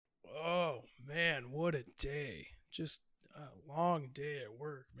what a day. Just a long day at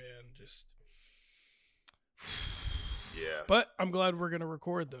work, man. Just. Yeah. But I'm glad we're going to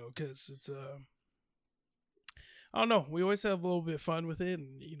record, though, because it's I don't know. We always have a little bit of fun with it,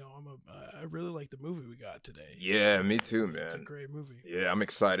 and I really like the movie we got today. Yeah, me too, man. It's a great movie. Yeah, I'm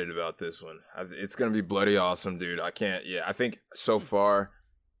excited about this one. It's gonna be bloody awesome, dude. I can't. Yeah, I think so far.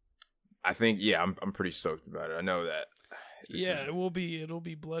 I'm pretty stoked about it. I know that. It will be. It'll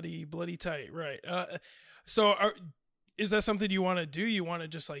be bloody tight, right? So, is that something you want to do? You want to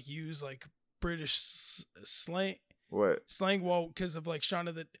just like use like British slang? What slang? Well, because of like Shaun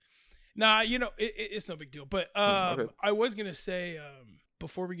of the. Nah, it's no big deal. But okay. I was gonna say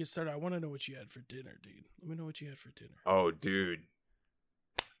before we get started, I want to know what you had for dinner, dude. Let me know what you had for dinner. Oh, dude,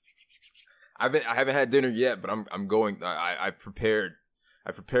 I haven't had dinner yet, but I'm going. I prepared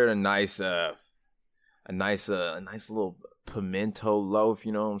a nice little pimento loaf.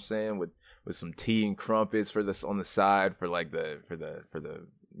 You know what I'm saying, with some tea and crumpets for this on the side for like the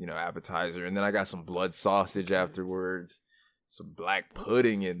appetizer, and then I got some blood sausage afterwards. Some black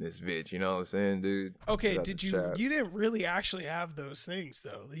pudding in this bitch, you know what I'm saying, dude? Okay, you didn't really actually have those things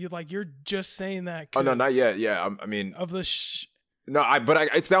though. You're just saying that. Oh no, not yet. Yeah, I mean of the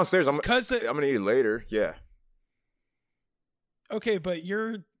it's downstairs. I'm gonna eat it later. Yeah. Okay, but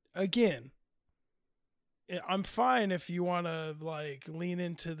I'm fine if you want to like lean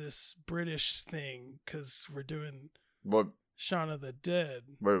into this British thing because we're doing what Shaun of the Dead.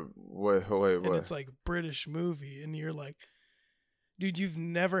 Wait, what? And it's like British movie, and you're like. Dude, you've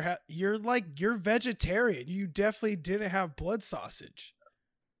never had. You're vegetarian. You definitely didn't have blood sausage.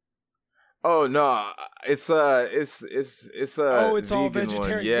 Oh no, it's oh, it's all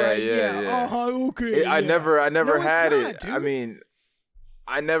vegetarian. One. Yeah, right? yeah. Okay. I never had it. Dude. I mean,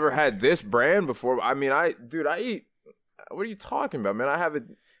 I never had this brand before. I mean, I eat. What are you talking about, man? I have it.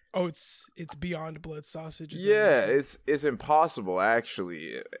 Oh, it's beyond blood sausage. Yeah, it's impossible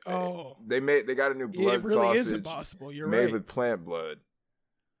actually. Oh, they got a new blood sausage. It really is impossible. You're made right. with plant blood.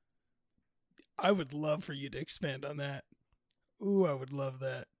 I would love for you to expand on that. Ooh, I would love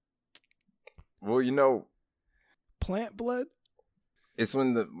that. Well, plant blood. It's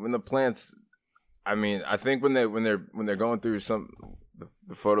when the plants. I mean, I think when they're going through the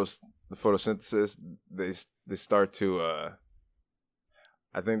photosynthesis, they start to.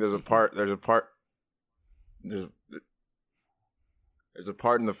 I think there's a part in the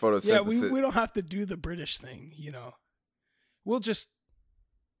photosynthesis. Yeah, we don't have to do the British thing, We'll just.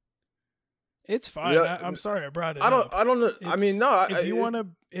 It's fine. I'm sorry I brought it. I don't know. I mean, no.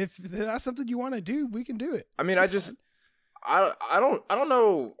 If that's something you want to do, we can do it. I mean, I don't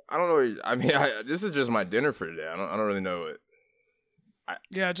know. I mean, this is just my dinner for today. I don't really know it.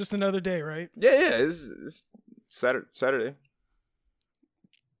 Yeah, just another day, right? Yeah. It's Saturday.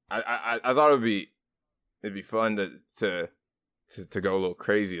 I thought it'd be fun to go a little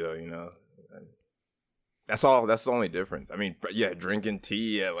crazy though, That's all. That's the only difference. I mean, yeah, drinking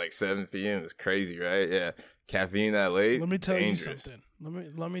tea at like 7 p.m. is crazy, right? Yeah, caffeine that late. Let me tell dangerous. you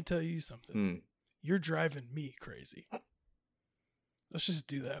something. Let me tell you something. You're driving me crazy. Let's just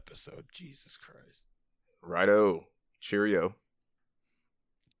do the episode. Jesus Christ. Righto. Cheerio.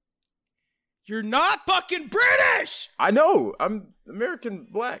 You're not fucking British! I know. I'm American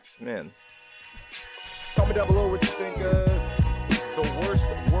black, man. Tell me down below what you think the worst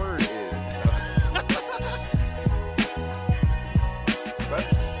word is.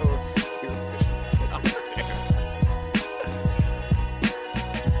 That's so stupid.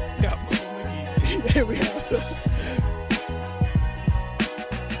 Yeah, we have to.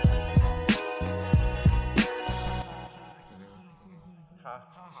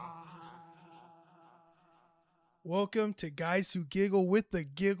 Welcome to Guys Who Giggle with the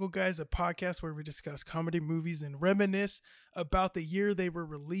Giggle Guys, a podcast where we discuss comedy movies and reminisce about the year they were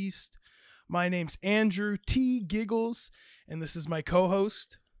released. My name's Andrew T. Giggles, and this is my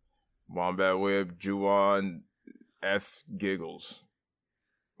co-host. Wombat Web, Juwan F. Giggles.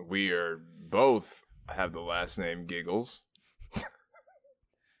 We are both have the last name Giggles.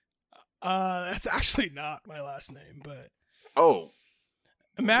 That's actually not my last name, but... Oh.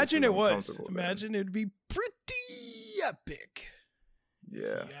 Imagine it was. Imagine it'd be pretty epic.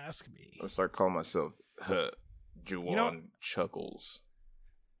 Yeah. If you ask me. I'll start calling myself Juwan Chuckles.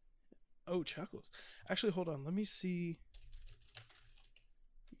 Oh, Chuckles. Actually, hold on. Let me see.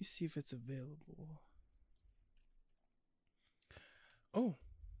 Let me see if it's available. Oh.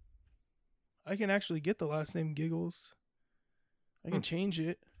 I can actually get the last name Giggles. I can change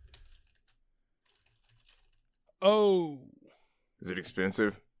it. Oh. Is it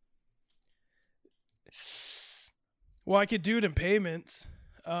expensive? Well, I could do it in payments.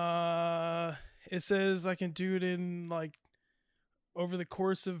 It says I can do it in like over the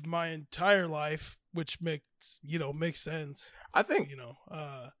course of my entire life, which makes sense. I think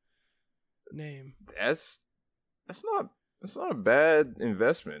name. that's not a bad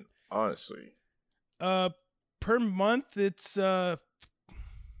investment, honestly. Per month it's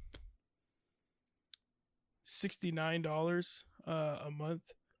 $69 a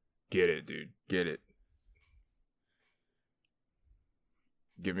month. Get it, dude. Get it.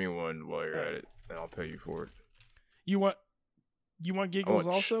 Give me one while you're at it, and I'll pay you for it. You want giggles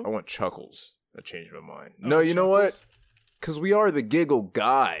also? I want chuckles. I changed my mind. Oh, No, you chuckles? know what? Because we are the giggle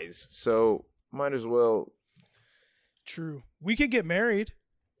guys, so might as well. True. We could get married.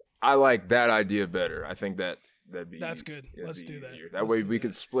 I like that idea better. I think that'd be. That's good. Let's do that. That way we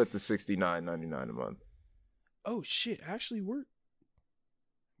could split the $69.99 a month. Oh shit! Actually, we're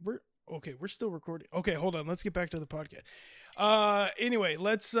okay. We're still recording. Okay, hold on. Let's get back to the podcast. Anyway,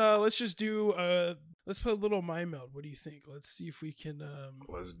 let's just do let's put a little mind meld. What do you think? Let's see if we can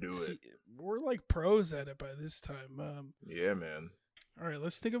let's do it. We're like pros at it by this time. Yeah, man. All right,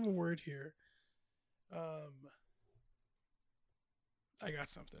 let's think of a word here. I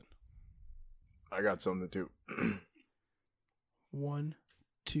got something. I got something too. 1,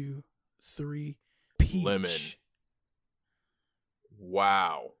 2, 3. Peach. Lemon.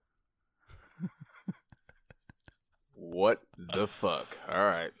 Wow. What the fuck? All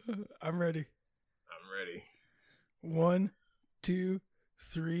right. I'm ready. 1, 2,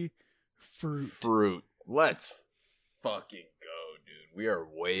 3. Fruit. Let's fucking go, dude. We are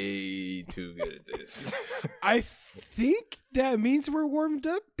way too good at this. I think that means we're warmed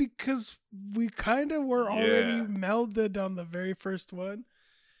up because we kind of were already melded on the very first one.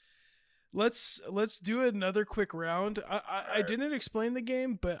 Let's do another quick round. I didn't explain the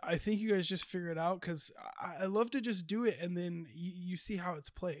game, but I think you guys just figure it out because I love to just do it and then you see how it's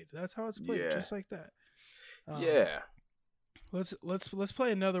played. That's how it's played, just like that. Let's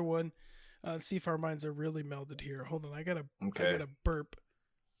play another one. See if our minds are really melded here. Hold on, I gotta burp.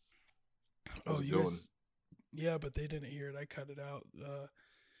 How's it you going? guys, yeah, but they didn't hear it. I cut it out.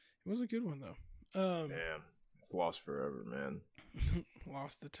 It was a good one though. Damn, it's lost forever, man.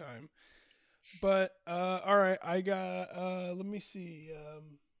 Lost the time. But all right, I got let me see.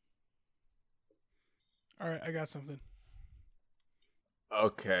 All right, I got something.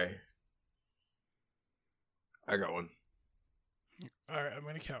 Okay. I got one. All right, I'm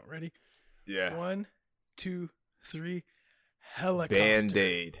gonna count. Ready? Yeah. 1, 2, 3. Helicopter.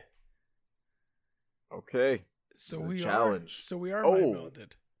 Band-Aid. Okay. So it's we a challenge. So we are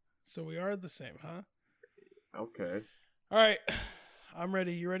mind-melded. So we are the same, huh? Okay. All right, I'm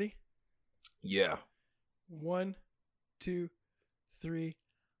ready. You ready? Yeah. 1, 2, 3.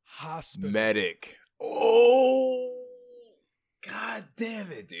 Hospital. Medic. Oh, god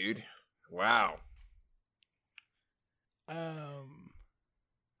damn it, dude! Wow.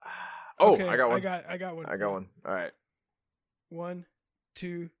 Oh, okay, I got one. I got one. I got one. All right. 1,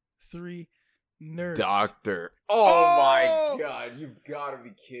 2, 3. Nurse. Doctor. Oh my god! You've got to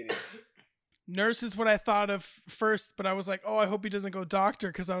be kidding. Nurse is what I thought of first, but I was like, oh, I hope he doesn't go doctor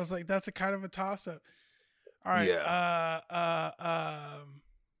because I was like, that's a kind of a toss up. All right. Yeah.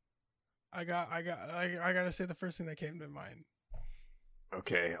 I gotta say the first thing that came to mind.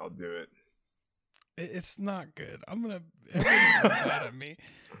 Okay, I'll do it. It's not good. Everybody's mad at me,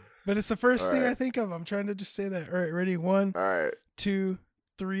 but it's the first thing I think of. I'm trying to just say that. All right, ready? 1, All right. 2,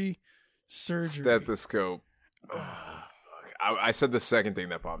 3. Surgery. Stethoscope. Oh, fuck. I said the second thing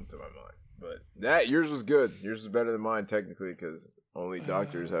that popped into my mind, but yours was good. Yours is better than mine technically because only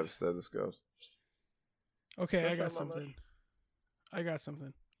doctors have stethoscopes. Okay, I got something.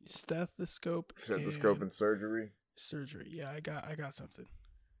 Stethoscope and surgery. Surgery. Yeah, I got something.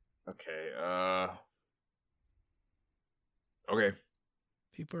 Okay. Okay.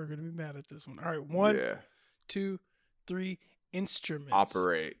 People are gonna be mad at this one. All right, 1, 2, 3. Instruments.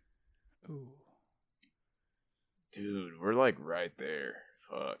 Operate. Ooh. Dude, we're like right there.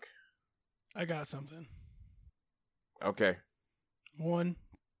 Fuck. I got something. Okay. 1,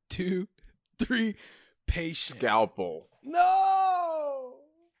 2, 3. Patient. Scalpel. No.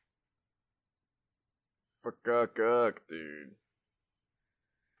 Fuck, dude.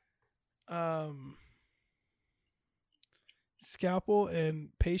 Scalpel and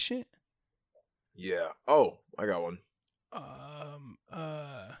patient. Yeah. Oh, I got one.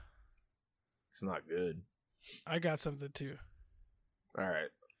 It's not good. I got something too. All right.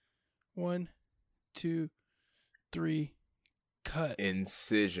 1, 2, 3. Cut.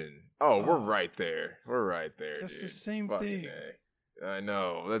 Incision. Oh, we're right there. That's dude. the same Fucking thing. A. I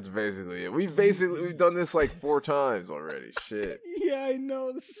know. That's basically it. We've done this like 4 times already. Shit. Yeah, I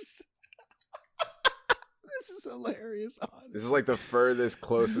know. This is... This is hilarious. Honestly. This is like the furthest,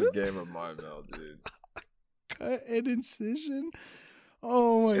 closest game of my mouth, dude. Cut and incision.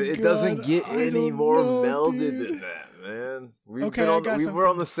 Oh my god! It doesn't get any more melded dude. than that, man. We were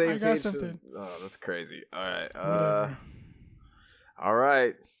on the same page. Something. Oh, that's crazy. All right. Whatever. All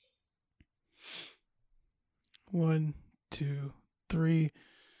right. 1, 2, 3.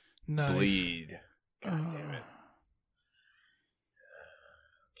 Knife. Bleed. God damn it.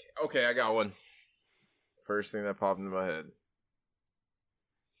 Okay, I got one. First thing that popped into my head.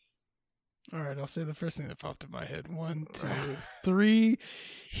 All right, I'll say the first thing that popped in my head. 1, 2, 3.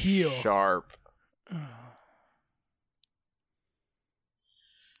 Heel. Sharp.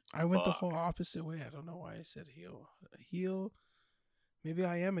 I went the whole opposite way. I don't know why I said heel. Heel. Maybe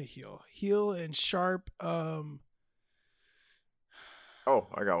I am a heel. Heel and sharp. Oh,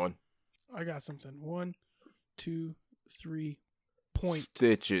 I got one. I got something. 1, 2, 3. Point.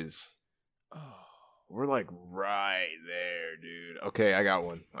 Stitches. Oh. We're like right there, dude. Okay, I got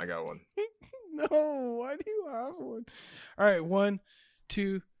one. No, why do you have one? All right, 1,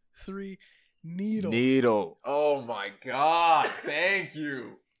 2, 3. Needle. Oh my god. Thank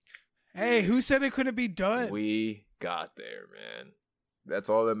you. Hey, who said it couldn't be done? We got there, man. That's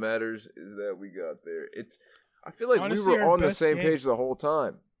all that matters is that we got there. I feel like honestly, we were on the same page the whole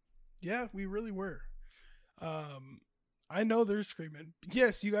time. Yeah, we really were. I know they're screaming.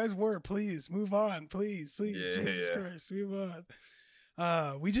 Yes, you guys were. Please move on. Please. Yeah, Jesus Christ, move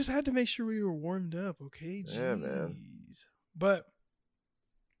on. We just had to make sure we were warmed up. Okay. Jeez. Yeah, man. But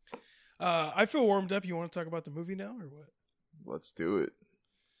I feel warmed up. You want to talk about the movie now or what? Let's do it.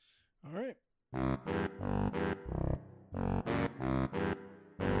 All right.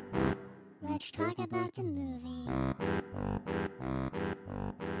 Let's talk about the movie.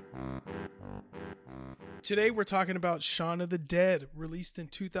 Today we're talking about Shaun of the Dead, released in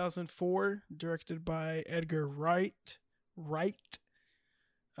 2004, directed by Edgar Wright.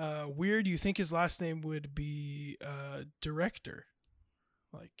 Weird, you think his last name would be director.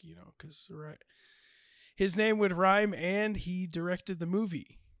 Like, you know, because his name would rhyme, and he directed the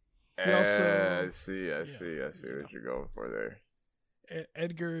movie. He also, I see what you're going for there.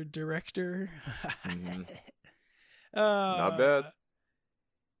 Edgar director. Mm-hmm. Not bad.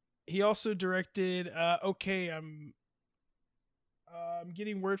 He also directed. I'm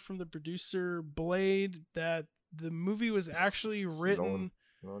getting word from the producer Blade that the movie was actually written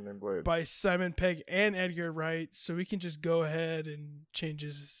no one named Blade. by Simon Pegg and Edgar Wright, so we can just go ahead and change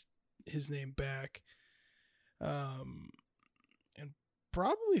his name back, and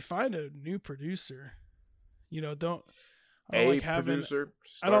probably find a new producer. You know, I don't like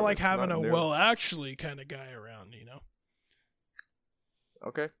having a well actually kind of guy around. You know.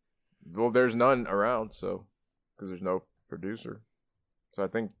 Okay. Well, there's none around, so because there's no producer, so I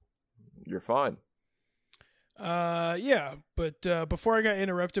think you're fine. Yeah, but before I got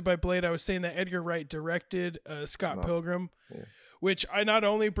interrupted by Blade, I was saying that Edgar Wright directed Scott Pilgrim, which I not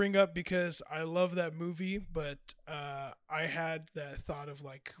only bring up because I love that movie, but I had that thought of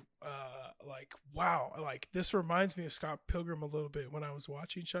like wow, like this reminds me of Scott Pilgrim a little bit when I was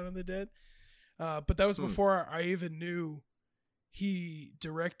watching Shaun of the Dead, but that was before I even knew he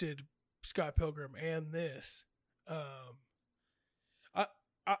directed Scott Pilgrim and this.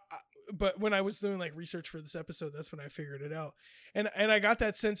 But when I was doing like research for this episode, that's when I figured it out. And I got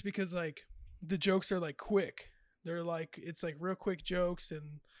that sense because like the jokes are like quick. They're like, it's like real quick jokes,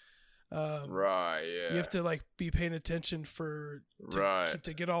 and right, yeah. You have to like be paying attention to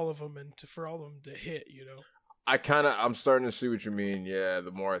get all of them and for all of them to hit, you know. I'm starting to see what you mean. Yeah,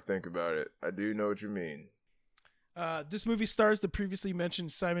 the more I think about it, I do know what you mean. This movie stars the previously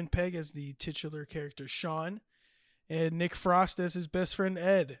mentioned Simon Pegg as the titular character Shaun, and Nick Frost as his best friend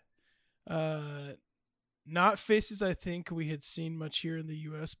Ed. Not faces I think we had seen much here in the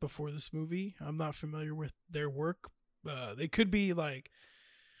U.S. before this movie. I'm not familiar with their work. They could be like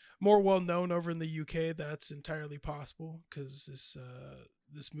more well known over in the UK. That's entirely possible because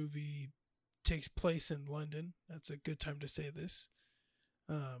this movie takes place in London. That's a good time to say this.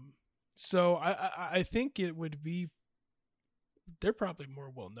 So I think it would be. They're probably more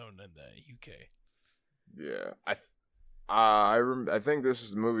well known in the UK. Yeah, I think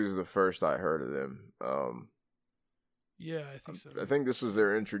this movie is the first I heard of them. Yeah, I think so. I think this was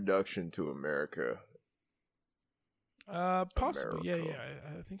their introduction to America. Possibly. America.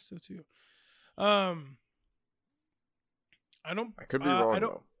 Yeah, I think so too. I could be wrong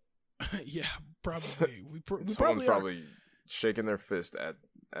though. Yeah, probably. Someone's probably shaking their fist at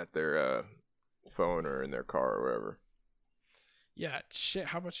their phone or in their car or wherever. Yeah, shit.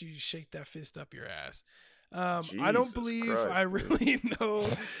 How much you shake that fist up your ass? Jesus I don't believe Christ, I really know.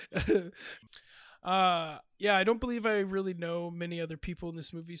 Yeah, I don't believe I really know many other people in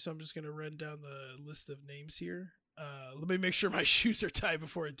this movie, so I'm just gonna run down the list of names here. Let me make sure my shoes are tied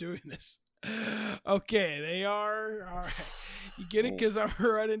before doing this. Okay, they are all right. You get it because I'm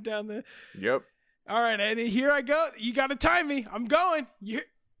running down the. Yep. All right, and here I go. You got to time me. I'm going. You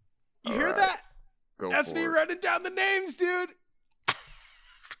hear right. that? Go That's for me it. running down the names, dude.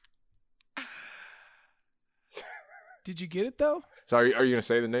 Did you get it though? So are you gonna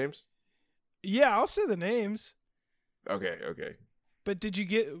say the names? Yeah, I'll say the names. Okay. But did you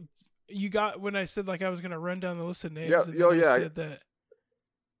get? You got when I said like I was gonna run down the list of names. Yeah. And then Yeah. I said that.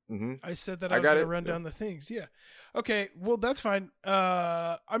 Mm-hmm. I said that I was gonna run down the things. Yeah. Okay. Well, that's fine.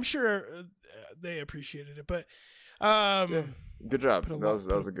 I'm sure they appreciated it, but Yeah. Good job. Put a That lot- was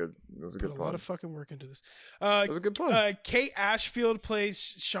put- a good. That was a put good a plan. lot of fucking work into this. That was a good plan. Kate Ashfield plays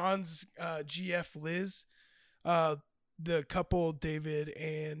Shaun's GF Liz. The couple David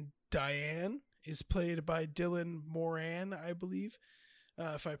and Diane is played by Dylan Moran, I believe.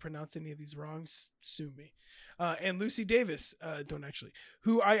 If I pronounce any of these wrong, sue me. And Lucy Davis, don't actually,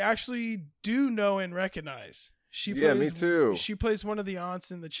 who I actually do know and recognize. Yeah, me too. She plays one of the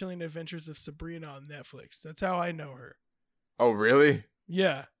aunts in the Chilling Adventures of Sabrina on Netflix. That's how I know her. Oh, really?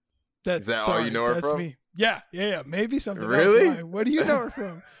 Yeah. Is that all you know her that's from? me. Yeah. Maybe something Really? else. Why? What do you know her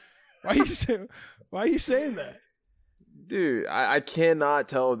from? Why are you saying that? Dude, I cannot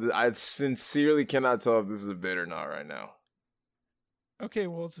tell. I sincerely cannot tell if this is a bit or not right now. Okay,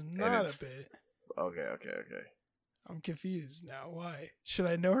 well, it's not a bit. Okay. I'm confused now. Why? Should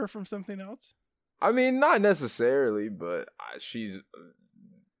I know her from something else? I mean, not necessarily, but she's.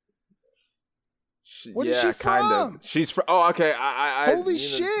 What is she kind from? of. She's from. Oh, okay. Holy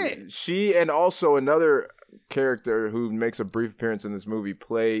shit! She and also another character who makes a brief appearance in this movie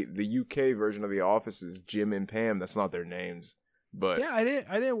play the UK version of The Office's Jim and Pam. That's not their names, but Yeah, I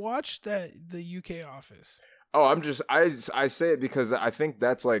didn't watch the UK Office. oh, I say it because I think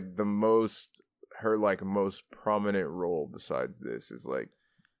that's like her most prominent role besides this is like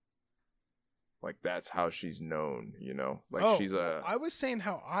that's how she's known, you know? Like she's I was saying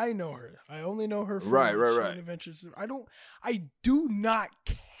how I know her. I only know her from Right. Chilling Adventures. I do not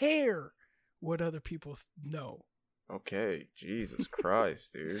care what other people know. Okay, Jesus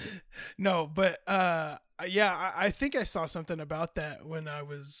Christ, dude. No, but yeah, I think I saw something about that when I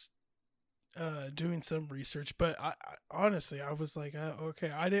was doing some research, but I honestly I was like,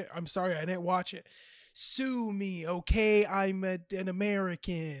 okay, I'm sorry, I didn't watch it. Sue me, okay? I'm an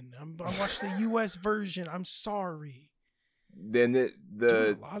American. I watched the U.S. version. I'm sorry. Then Doing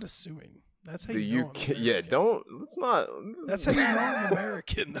a lot of suing. That's how you know UK. I'm American. Yeah, don't. Let's not. That's how you know I'm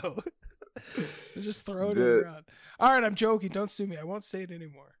American, though. Just throwing it around. All right, I'm joking. Don't sue me. I won't say it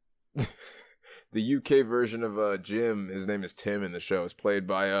anymore. The UK version of Jim, his name is Tim in the show, is played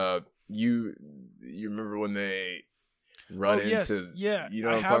by you remember when they run into you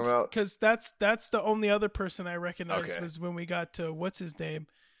know what I'm talking about? Because that's the only other person I recognized was when we got to what's his name.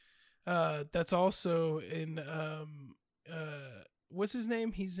 That's also in what's his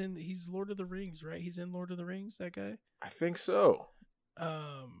name? He's Lord of the Rings, right? He's in Lord of the Rings, that guy? I think so.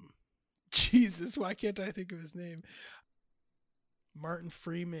 Jesus, why can't I think of his name? Martin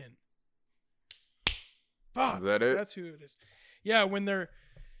Freeman. Fuck, Is that it? That's who it is. Yeah,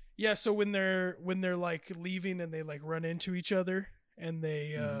 so when they're like leaving and they like run into each other and they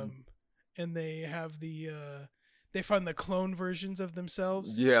have they find the clone versions of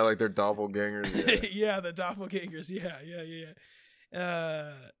themselves. Yeah, like they're doppelgangers. Yeah, the doppelgangers. Yeah.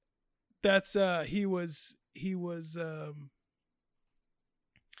 That's he was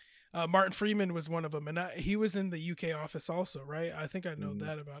Martin Freeman was one of them, and he was in the UK office also, right? I think I know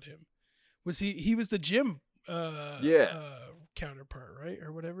that about him. Was he was the Jim counterpart, right?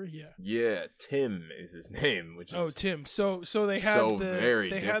 Or whatever? Yeah, Tim is his name, which is Tim. So they had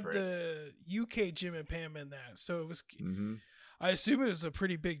different. had the UK Jim and Pam in that. So it was I assume it was a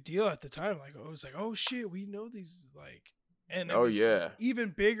pretty big deal at the time. Like I was like, "Oh shit, we know these like." And it was even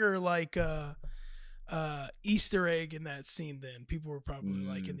bigger like Easter egg in that scene then. People were probably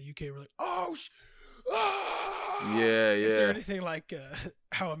like in the UK were like, "Oh yeah. If they're anything like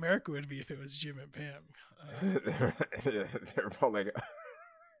how America would be if it was Jim and Pam. They're probably like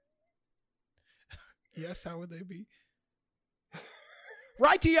yes, how would they be?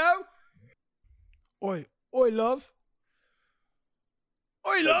 Rightio. Oi, love.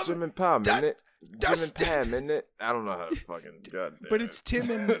 Oi, love. Jim and Pam, isn't it? Jim and Pam, isn't it? I don't know how to fucking goddamn. But it's Tim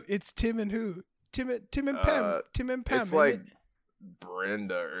and who? Tim and Pam. Tim and Pam. It's like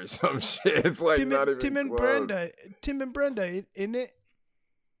Brenda or some shit. It's like not even Tim and close. Brenda. Tim and Brenda, isn't it?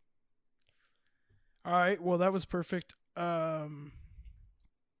 All right. Well, that was perfect.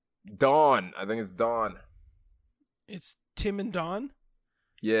 Dawn. I think it's Dawn. It's Tim and Dawn.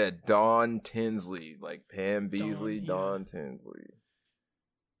 Yeah, Dawn Tinsley, like Pam Beasley, Dawn, yeah. Dawn Tinsley.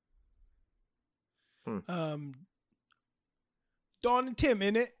 Dawn and Tim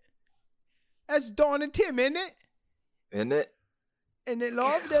in it. That's Dawn and Tim in it. Isn't it? In it,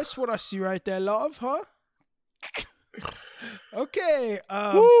 love. That's what I see right there, love. Huh? Okay.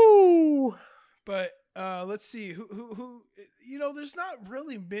 Woo! But let's see who. You know, there's not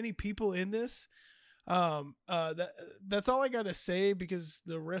really many people in this. That's all I gotta say, because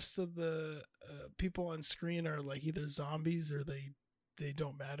the rest of the people on screen are like either zombies or they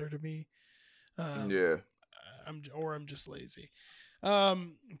don't matter to me. Yeah. I'm just lazy.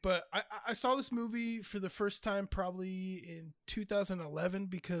 But I saw this movie for the first time probably in 2011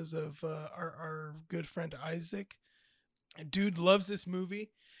 because of our good friend Isaac. Dude loves this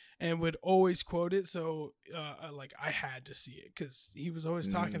movie and would always quote it. So I had to see it because he was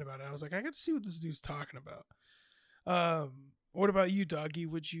always talking about it. I was like, I got to see what this dude's talking about. What about you, Doggy?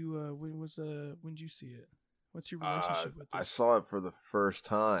 Would you when did you see it? What's your relationship with this? I saw it for the first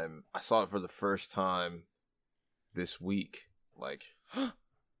time. This week, like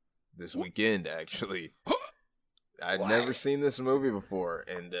this weekend, actually. I'd never seen this movie before,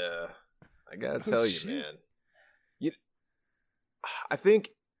 and I gotta tell you, man. I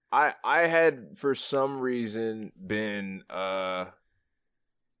think I had for some reason been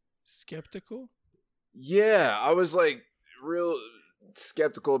skeptical. Yeah, I was like real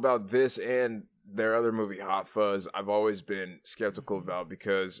skeptical about this and their other movie, Hot Fuzz. I've always been skeptical about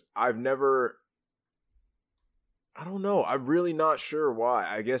because I don't know. I'm really not sure why.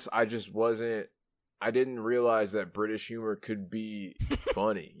 I guess I didn't realize that British humor could be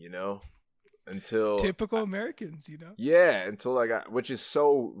funny, you know? Until typical Americans, you know? Yeah, until which is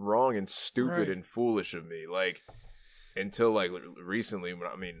so wrong and stupid and foolish of me. Like, until like recently,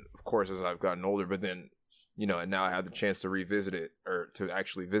 of course, as I've gotten older, but then, you know, and now I had the chance to revisit it or to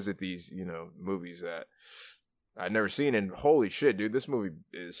actually visit these, you know, movies that I'd never seen. And holy shit, dude, this movie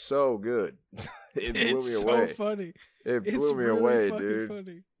is so good. It blew me away. It's so funny. It blew me away, dude.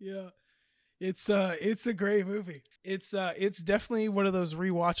 Funny. Yeah. It's a great movie. It's definitely one of those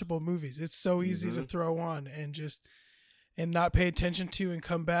rewatchable movies. It's so easy to throw on and not pay attention to and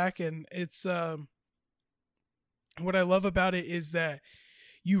come back. And it's what I love about it is that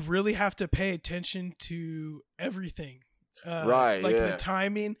you really have to pay attention to everything. Right. Like yeah. the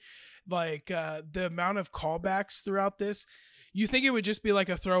timing, like the amount of callbacks throughout this. You think it would just be like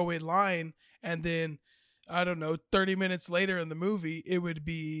a throwaway line, and then I don't know, 30 minutes later in the movie,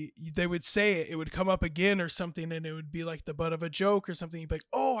 they would say it would come up again or something, and it would be like the butt of a joke or something. You'd be like,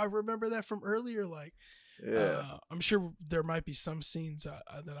 oh, I remember that from earlier. Like, yeah, I'm sure there might be some scenes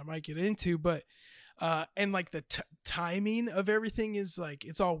that I might get into, but, and like the timing of everything is like,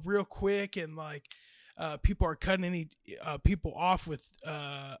 it's all real quick, and like, people are cutting people off with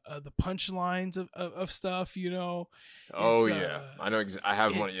the punchlines of stuff, you know. Oh yeah, I know. I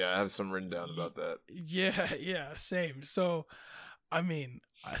have one. Yeah, I have some written down about that. Yeah, same. So, I mean,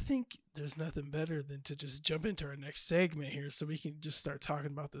 I think there's nothing better than to just jump into our next segment here, so we can just start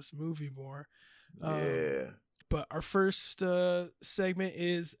talking about this movie more. Yeah. But our first segment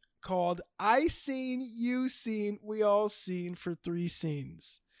is called "I Seen, You Seen, We All Seen" for 3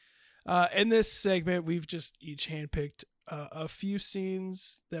 scenes. In this segment, we've just each handpicked a few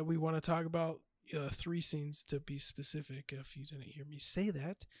scenes that we want to talk about. 3 scenes to be specific, if you didn't hear me say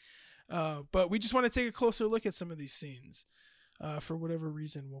that. But we just want to take a closer look at some of these scenes. For whatever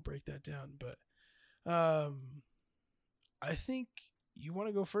reason, we'll break that down. But I think you want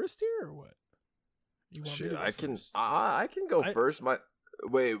to go first here, or what? You want me to go first? I can go first.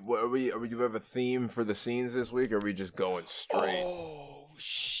 Wait, what, are you have a theme for the scenes this week, or are we just going straight? Oh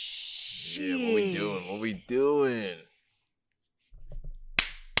shit! Yeah, what we doing?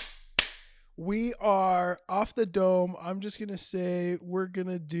 We are off the dome. I'm just gonna say we're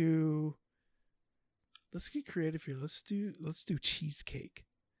gonna do. Let's get creative here. Let's do cheesecake.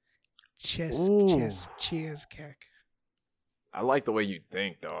 Cheesecake. I like the way you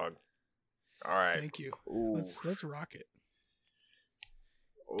think, dog. All right. Thank you. Ooh. Let's rock it.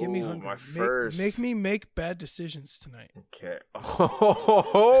 Get me hungry. My first. Make me make bad decisions tonight. Okay.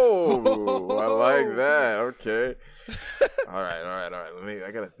 Oh, I like that. Okay. All right. I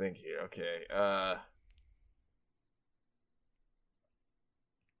gotta think here. Okay.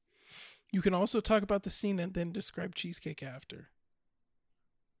 You can also talk about the scene and then describe cheesecake after.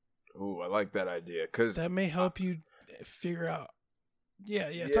 Ooh, I like that idea, because that may help you figure out. Yeah.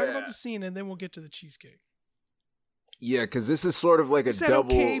 Talk about the scene and then we'll get to the cheesecake. Yeah, because this is sort of like a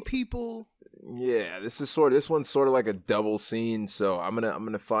double. Okay, people? Yeah, this one's sort of like a double scene. So I'm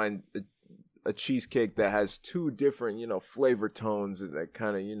gonna find a cheesecake that has two different, flavor tones that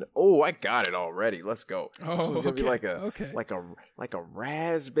kind of, Oh, I got it already. Let's go. This one's gonna be like a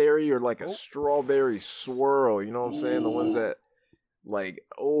raspberry or like a strawberry swirl. You know what I'm saying? The ones that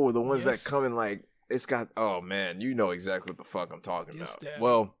that come in like it's got. Oh man, you know exactly what the fuck I'm talking about. Dad.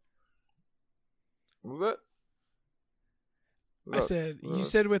 Well, what was that? I said you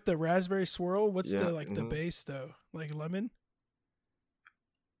said with the raspberry swirl. What's Yeah, the base though? Like lemon?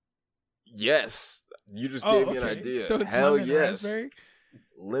 Yes, you just gave me an idea. So it's Hell lemon yes, raspberry.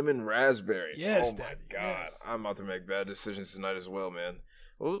 lemon raspberry. Yes, oh my Dad, god, yes. I'm about to make bad decisions tonight as well, man.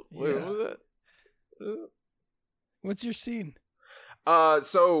 What Yeah. was that? What's your scene?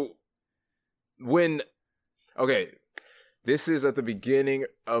 So when this is at the beginning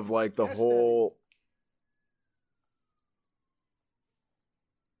of like the whole.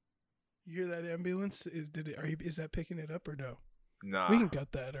 You hear that ambulance? Is that picking it up or no? Nah. We can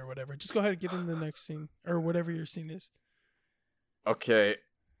cut that or whatever. Just go ahead and get in the next scene or whatever your scene is. Okay.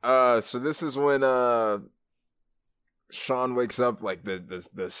 So this is when Shaun wakes up like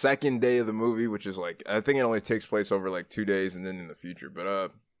the second day of the movie, which is like I think it only takes place over like 2 days and then in the future.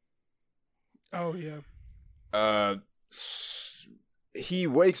 But oh yeah. He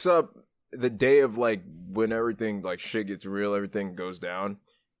wakes up the day of like when everything like shit gets real, everything goes down.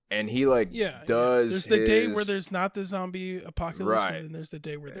 And he does. There's the day where there's not the zombie apocalypse, right. And then there's the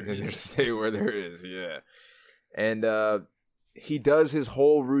day where there and is. There's the day where there is, yeah. And he does his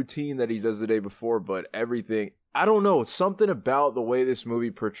whole routine that he does the day before, but everything. I don't know, something about the way this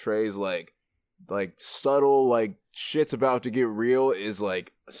movie portrays like subtle like shit's about to get real is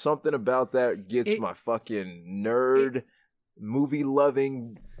like something about that gets my fucking nerd movie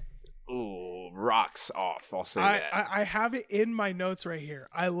loving. Ooh, rocks off. I'll say that. I have it in my notes right here.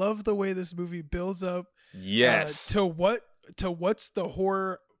 I love the way this movie builds up. Yes. To what's the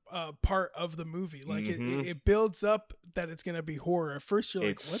horror part of the movie? Like it builds up that it's gonna be horror. At first you're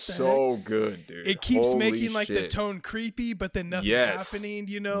like, it's what the so heck? good, dude. It keeps Holy making like shit. the tone creepy, but then nothing happening.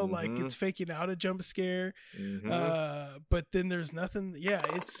 Like it's faking out a jump scare. But then there's nothing. Yeah,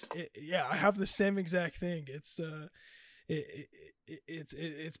 I have the same exact thing. It's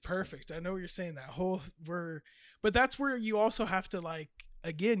perfect. I know what you're saying. But that's where you also have to like,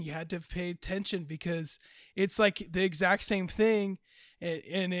 again, you had to pay attention because it's like the exact same thing.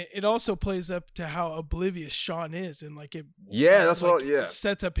 And it also plays up to how oblivious Shaun is. And like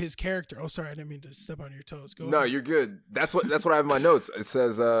sets up his character. Oh, sorry. I didn't mean to step on your toes. Go ahead. You're good. That's what I have in my notes. It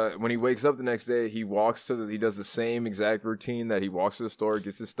says, when he wakes up the next day, he does the same exact routine that he walks to the store,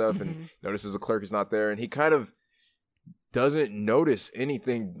 gets his stuff and notices the clerk is not there. And he kind of doesn't notice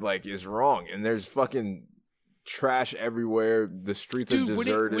anything like is wrong, and there's fucking trash everywhere. The streets are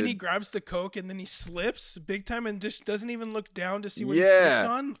deserted. When he grabs the Coke and then he slips big time and just doesn't even look down to see what he slipped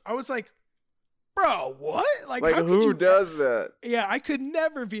on, I was like, bro, what? Like how who does that? Yeah, I could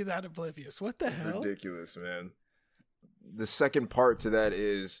never be that oblivious. What the hell? Ridiculous, man. The second part to that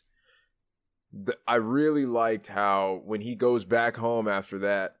is I really liked how when he goes back home after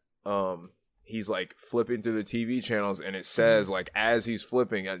that, he's like flipping through the TV channels and it says like as he's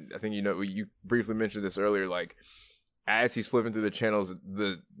flipping, I think you briefly mentioned this earlier, like as he's flipping through the channels,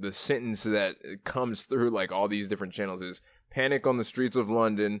 the sentence that comes through like all these different channels is panic on the streets of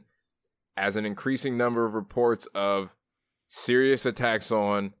London as an increasing number of reports of serious attacks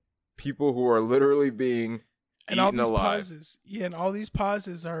on people who are literally being and eaten all these alive. Pauses. Yeah, and all these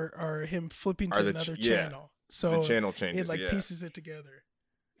pauses are him flipping to another channel. So the channel changes. It pieces it together.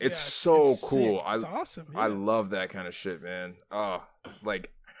 It's so it's cool. It's awesome. Yeah. I love that kind of shit, man. Oh,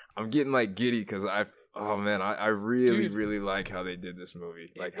 like I'm getting like giddy because I really like how they did this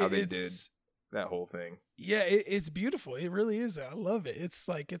movie. Like how they did that whole thing. Yeah, it's beautiful. It really is. I love it. It's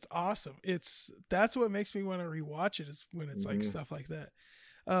like it's awesome. That's what makes me want to rewatch it is when it's like stuff like that.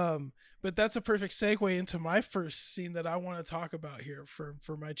 But that's a perfect segue into my first scene that I want to talk about here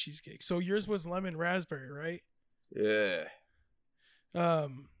for my cheesecake. So yours was lemon raspberry, right? Yeah.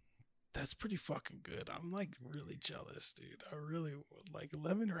 That's pretty fucking good. I'm like really jealous, dude. I really like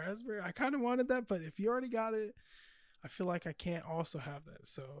lemon raspberry. I kind of wanted that, but if you already got it, I feel like I can't also have that.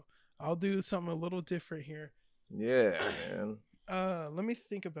 So I'll do something a little different here. Yeah, man. Let me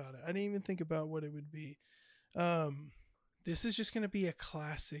think about it. I didn't even think about what it would be. This is just gonna be a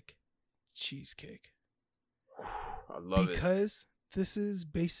classic cheesecake. I love it. Because this is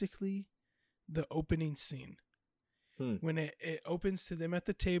basically the opening scene. When it opens to them at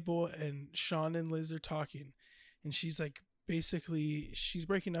the table and Shaun and Liz are talking and she's like, basically she's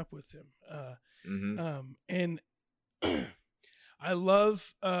breaking up with him. And I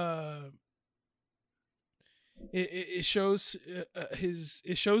love it shows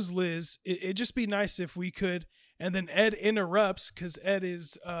it shows Liz. It'd just be nice if we could. And then Ed interrupts because Ed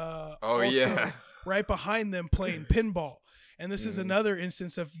is also right behind them playing pinball. And this is another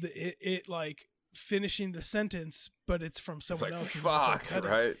instance of it like finishing the sentence, but it's from someone else. Fuck,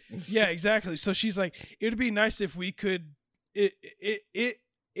 right? Yeah, exactly. So she's like, it'd be nice if we could.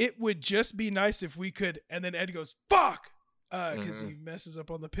 It would just be nice if we could. And then Ed goes, fuck, because he messes up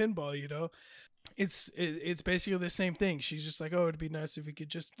on the pinball. You know, it's basically the same thing. She's just like, oh, it'd be nice if we could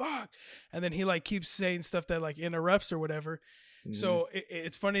just fuck. And then he like keeps saying stuff that like interrupts or whatever. So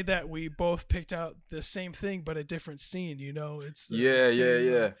it's funny that we both picked out the same thing, but a different scene, you know, it's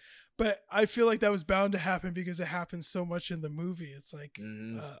yeah. But I feel like that was bound to happen because it happens so much in the movie. It's like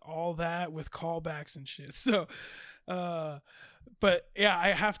all that with callbacks and shit. So, but yeah, I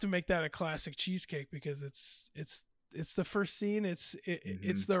have to make that a classic cheesecake because it's the first scene. It's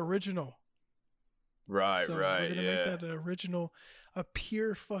the original. Right, so right, we're gonna make that an original, a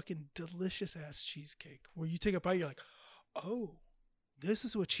pure fucking delicious ass cheesecake where you take a bite, you're like, oh, this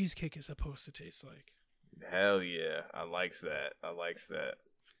is what cheesecake is supposed to taste like. Hell yeah, I likes that.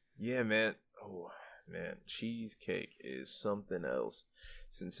 Yeah, man. Oh man, cheesecake is something else.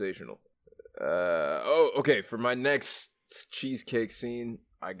 Sensational. Okay. For my next cheesecake scene,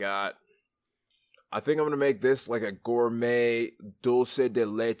 I think I'm gonna make this like a gourmet dulce de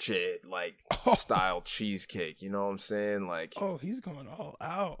leche style cheesecake. You know what I'm saying? Like, oh, he's going all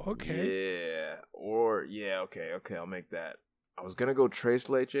out. Okay. Yeah. Okay. I'll make that. I was gonna go tres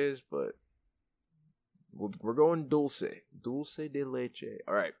leches, but we're going dulce de leche.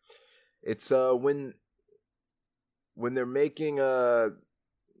 All right. It's when they're making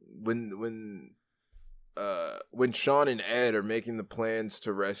when Shaun and Ed are making the plans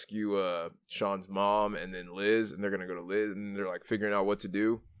to rescue Shaun's mom and then Liz, and they're gonna go to Liz, and they're like figuring out what to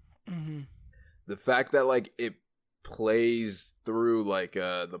do. Mm-hmm. The fact that like it plays through like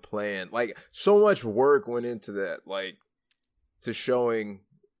the plan, like so much work went into that, like to showing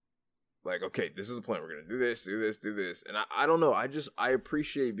like, okay, this is the plan, we're gonna do this, and I don't know, I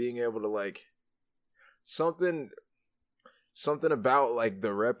appreciate being able to like something about like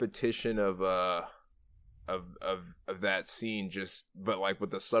the repetition of that scene, just but like with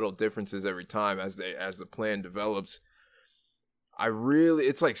the subtle differences every time as the plan develops.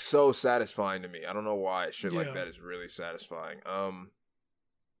 It's like so satisfying to me. I don't know why shit like that is really satisfying. I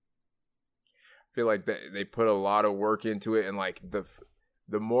feel like they put a lot of work into it, and like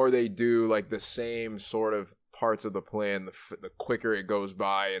the more they do like the same sort of parts of the plan, the quicker it goes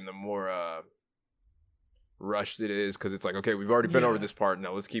by, and the more rushed it is, because it's like, okay, we've already been over this part,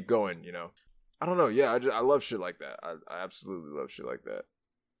 now let's keep going, you know. I don't know. Yeah, I love shit like that. I absolutely love shit like that.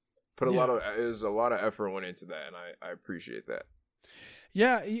 There's a lot of effort went into that, and I appreciate that.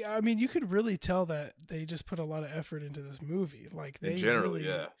 Yeah, I mean, you could really tell that they just put a lot of effort into this movie. Like they generally,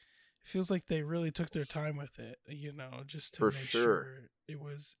 it feels like they really took their time with it, you know, just to make sure it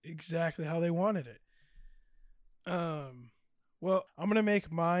was exactly how they wanted it. Well, I'm gonna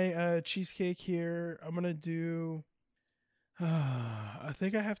make my cheesecake here. I'm gonna do. I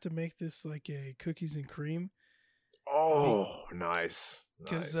think I have to make this like a cookies and cream. Oh, nice.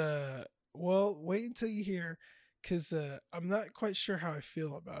 Because, well, wait until you hear, because I'm not quite sure how I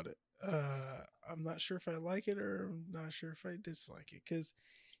feel about it. I'm not sure if I like it or I'm not sure if I dislike it. Because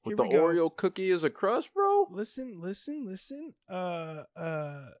with the Oreo cookie as a crust, bro. Listen.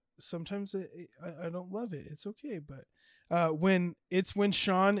 Sometimes I don't love it. It's okay, but when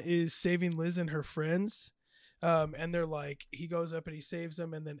Shaun is saving Liz and her friends. And they're like, he goes up and he saves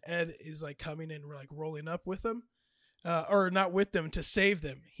them, and then Ed is like coming and like rolling up with them, or not with them, to save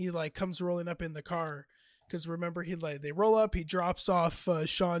them. He like comes rolling up in the car because remember they roll up, he drops off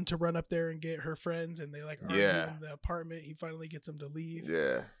Shaun to run up there and get her friends, and they like argue in the apartment. He finally gets them to leave.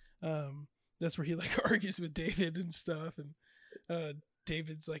 That's where he like argues with David and stuff, and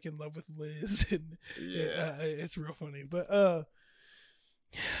David's like in love with Liz, and it's real funny. But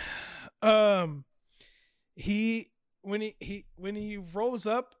when he rolls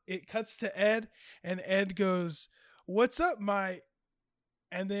up, it cuts to Ed, and Ed goes, "What's up, my?"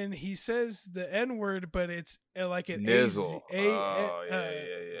 And then he says the N word, but it's like an nizzle.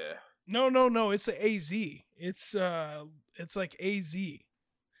 Yeah. No, it's an AZ. It's like AZ.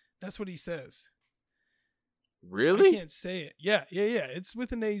 That's what he says. Really? I can't say it. Yeah. It's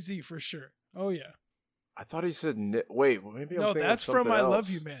with an AZ for sure. Oh yeah. I thought he said wait. Well, maybe I'm thinking that's of something from I else. Love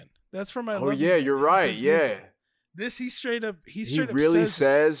You, Man. That's from I Love You. Oh yeah, you're right. Yeah. This he straight up he really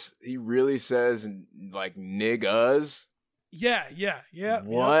says like niggas. Yeah.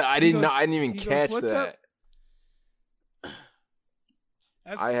 What? I didn't even catch What's that. Up?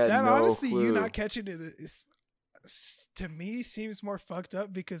 I had that no honestly, clue. you not catching it is to me seems more fucked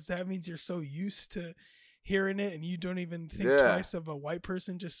up because that means you're so used to hearing it and you don't even think twice of a white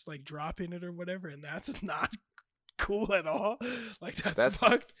person just like dropping it or whatever, and that's not cool at all. Like that's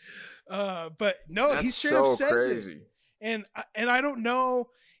fucked. But no, he straight up says crazy. It, and I don't know.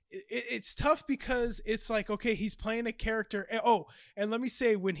 It's tough because it's like, okay, he's playing a character. And let me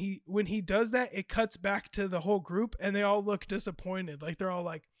say, when he does that, it cuts back to the whole group and they all look disappointed. Like they're all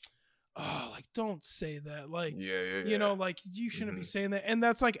like, oh, like don't say that. Like, you know, like you shouldn't be saying that. And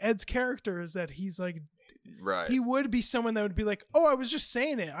that's like Ed's character, is that he's like, right. He would be someone that would be like, oh, I was just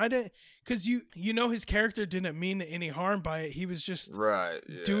saying it. I didn't, because you know his character didn't mean any harm by it. He was just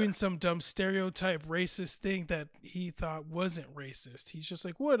doing some dumb stereotype racist thing that he thought wasn't racist. He's just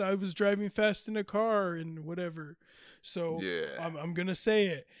like, what? I was driving fast in a car and whatever. So I'm gonna say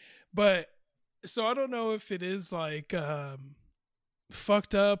it. But so I don't know if it is like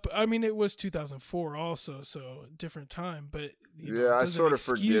fucked up. I mean, it was 2004 also, so different time. But you know, I sort of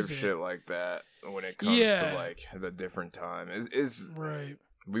forgive shit like that when it comes to like the different time. Is right.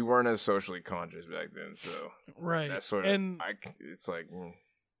 We weren't as socially conscious back then, so that's sort of it's like.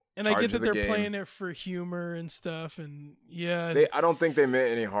 And I get that they're playing it for humor and stuff, and I don't think they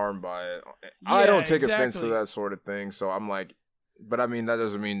meant any harm by it. I don't take offense to that sort of thing, so I'm like, but I mean that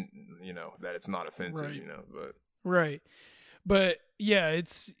doesn't mean that it's not offensive, but right. But yeah,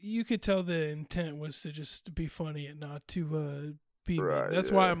 it's, you could tell the intent was to just be funny and not to be mean. That's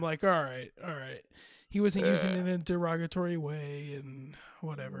why I'm like, all right. He wasn't using it in a derogatory way and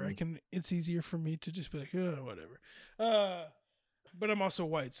whatever. It's easier for me to just be like, oh, whatever. But I'm also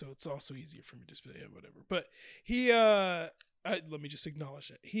white, so it's also easier for me to just be like, yeah, whatever. But he, let me just acknowledge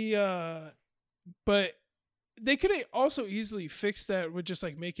that. But they could also easily fix that with just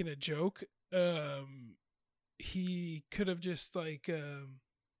like making a joke. He could have just like,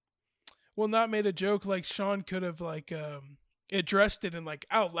 not made a joke. Like Shaun could have like, addressed it and like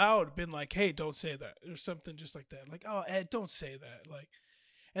out loud been like, hey, don't say that, or something just like that. Like, oh, Ed, don't say that. Like,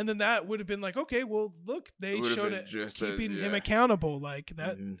 and then that would have been like, okay, well, look, they showed it keeping him accountable. Like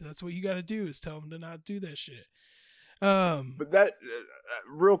that, that's what you got to do, is tell him to not do that shit. But that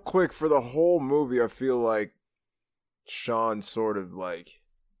real quick, for the whole movie, I feel like Shaun sort of like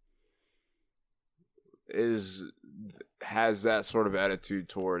has that sort of attitude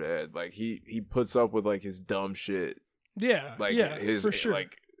toward Ed. Like he puts up with like his dumb shit. Yeah. Like his for sure.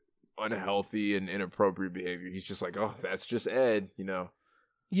 like unhealthy and inappropriate behavior. He's just like, oh, that's just Ed,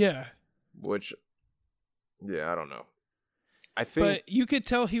 Yeah. Which, I don't know. I think, but you could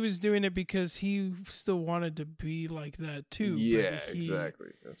tell he was doing it because he still wanted to be like that too. Yeah,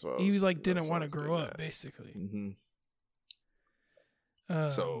 exactly. That's what he like didn't want to grow up, basically.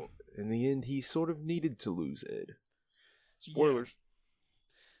 So in the end, he sort of needed to lose Ed. Spoilers.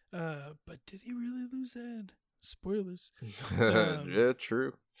 Yeah. But did he really lose Ed? Spoilers. Yeah,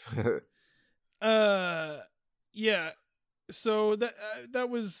 true. Yeah. So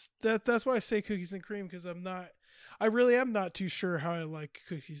that's why I say cookies and cream, because I really am not too sure how I like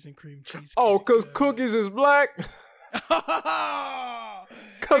cookies and cream cheesecake. Oh, because cookies is black? Because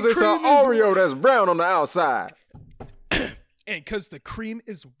it's an Oreo that's brown on the outside. And because the cream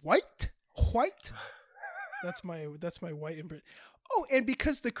is white. That's my white inbred. Oh, and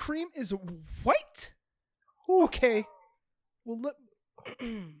because the cream is white. Okay. Well, look.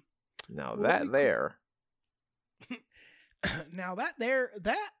 Now that there. Now that there,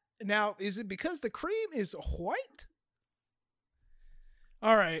 now is it because the cream is white?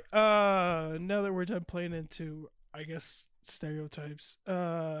 All right. Now that we're done playing into, I guess, stereotypes,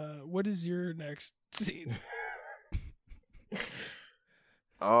 what is your next scene?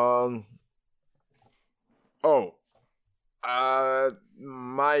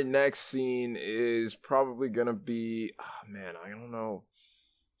 My next scene is probably gonna be, I don't know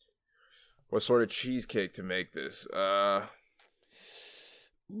what sort of cheesecake to make this. I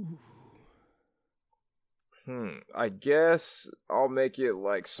guess I'll make it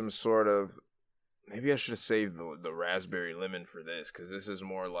like some sort of, maybe I should have saved the raspberry lemon for this, because this is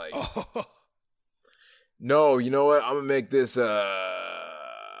more like, no, you know what? I'm gonna make this,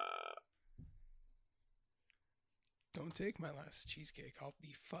 Don't take my last cheesecake. I'll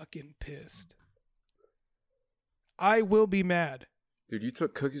be fucking pissed. I will be mad. Dude, you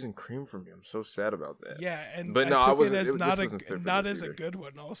took cookies and cream from me. I'm so sad about that. Yeah, and but no, I took I wasn't, it as not as either. A good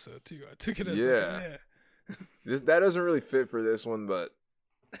one also, too. I took it as that doesn't really fit for this one, but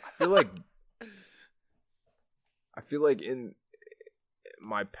I feel like in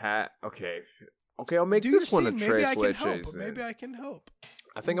my okay, I'll make this one a tres leches. Maybe I can help.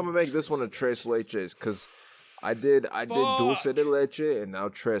 I think I'm gonna make this one a tres leches, because I did dulce de leche and now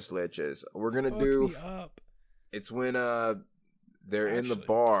tres leches. We're gonna do. Me up. It's when they're in the Actually,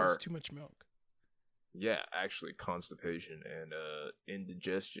 bar. there's too much milk. Yeah, actually, constipation and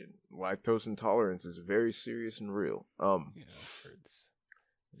indigestion, lactose intolerance is very serious and real. Yeah, it's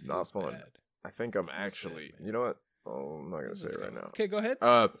Not feels fun. bad. I think I'm Feels actually. bad, man. You know what? Oh, I'm not gonna say Let's it right go. now. Okay, go ahead.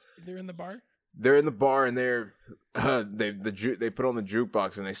 They're in the bar. They're in the bar and they put on the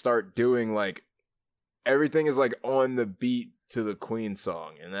jukebox and they start doing like everything is like on the beat to the Queen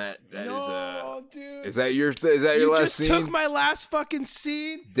song, and that No, dude. is that your You last just scene? took my last fucking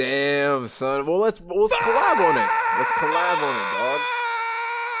scene. Damn, son. Well, let's collab on it. Let's collab on it, dog.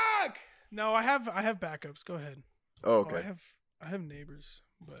 Fuck! No, I have backups. Go ahead. Oh, Oh, okay. I have neighbors,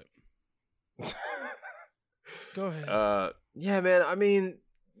 but go ahead. Yeah, man. I mean,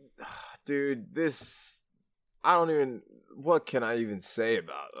 dude, I don't even. What can I even say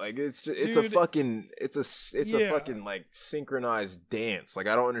about it? Like it's just it's a fucking a fucking like synchronized dance. Like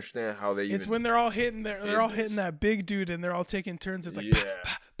I don't understand how they. It's when they're all hitting they're all hitting that big dude and they're all taking turns. It's like yeah.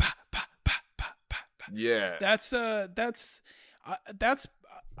 pa, pa, pa, pa, pa, pa, pa. Yeah.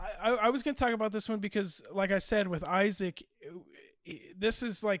 I was gonna talk about this one because, like I said, with Isaac, this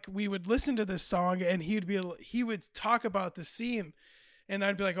is like we would listen to this song and he would talk about the scene, and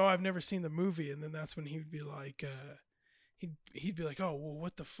I'd be like, oh, I've never seen the movie, and then that's when he would be like, he'd be like, oh, well,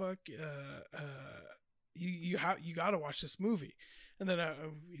 what the fuck, you got to watch this movie, and then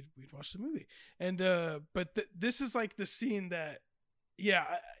we'd watch the movie, and but this is like the scene that. Yeah,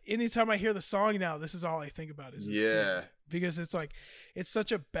 anytime I hear the song now, this is all I think about is this scene. Because it's like it's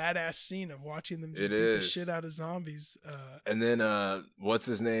such a badass scene of watching them just beat the shit out of zombies. And then what's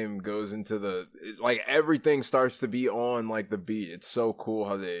his name goes into like everything starts to be on like the beat. It's so cool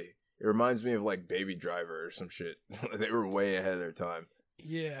how it reminds me of like Baby Driver or some shit. They were way ahead of their time.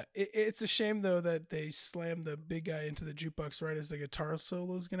 Yeah, it's a shame though that they slammed the big guy into the jukebox right as the guitar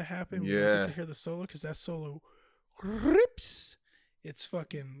solo is gonna happen. We don't get to hear the solo because that solo rips. It's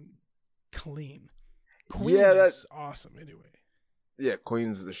fucking clean. Queen is awesome anyway. Yeah,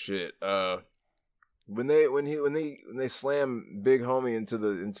 Queen's the shit. When they slam Big Homie into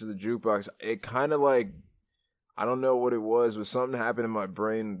the jukebox, it kind of like I don't know what it was, but something happened in my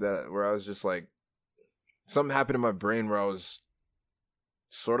brain where I was just like something happened in my brain where I was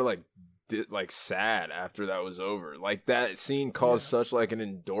sort of like sad after that was over. Like that scene caused such like an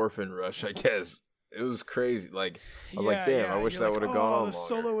endorphin rush, I guess. It was crazy. Like I was like, damn, I wish that would have gone. The longer.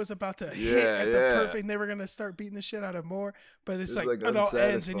 solo was about to hit at the perfect. And they were gonna start beating the shit out of more, but it's like it all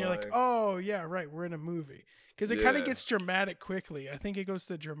ends, and you're like, oh yeah, right, we're in a movie because it kind of gets dramatic quickly. I think it goes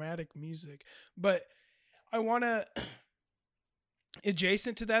to dramatic music, but I want to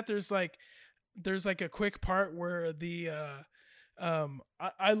adjacent to that. There's like a quick part where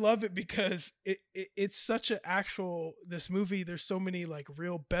I love it because it's such this movie. There's so many like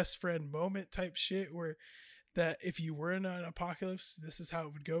real best friend moment type shit where that if you were in an apocalypse, this is how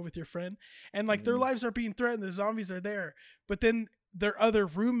it would go with your friend. And like their lives are being threatened. The zombies are there, but then their other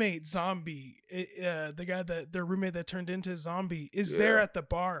roommate zombie, the guy their roommate that turned into a zombie is there at the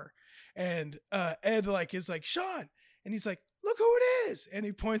bar. And Ed like is like, Shaun. And he's like, look who it is. And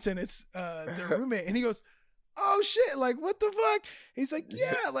he points and it's their roommate. And he goes, oh shit, like what the fuck? He's like,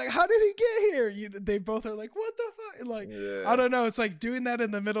 yeah, like how did he get here? They both are like, what the fuck? Like I don't know, it's like doing that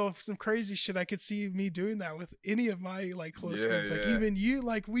in the middle of some crazy shit. I could see me doing that with any of my like close friends. Like even you,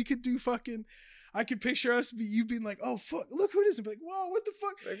 like we could do fucking I could picture you being like, oh fuck, look who it is, and be like, whoa, what the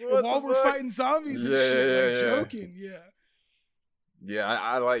fuck? Like, while we're fighting zombies and shit, like joking. Yeah,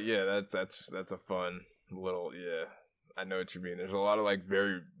 I like that's a fun little I know what you mean. There's a lot of like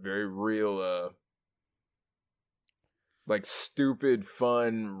very, very real like stupid,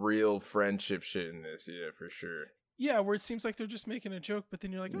 fun, real friendship shit in this, for sure. Yeah, where it seems like they're just making a joke, but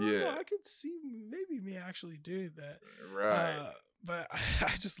then you're like, oh, no, I could see maybe me actually doing that. Right. But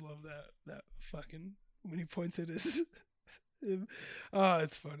I just love that fucking, when he points at his, oh,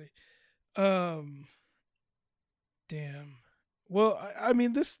 it's funny. Damn. Well, I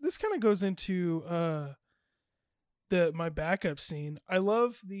mean, this kind of goes into my backup scene. I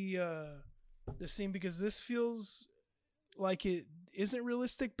love the scene because this feels like it isn't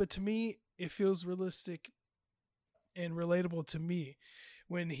realistic, but to me it feels realistic and relatable to me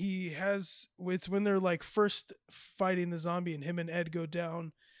when it's when they're like first fighting the zombie and him and Ed go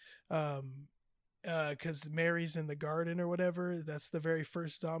down because Mary's in the garden or whatever. That's the very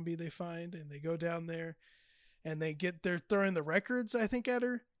first zombie they find, and they go down there and they're throwing the records, I think, at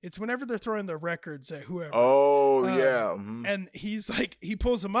her. It's whenever they're throwing the records at whoever. Oh yeah. Mm-hmm. And he's like, he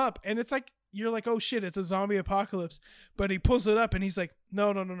pulls them up and it's like, you're like, oh shit, it's a zombie apocalypse. But he pulls it up and he's like,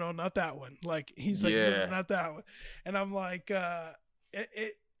 no, not that one. Like, he's like, no, not that one. And I'm like,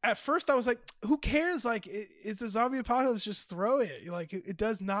 at first I was like, who cares? Like it's a zombie apocalypse, just throw it. Like it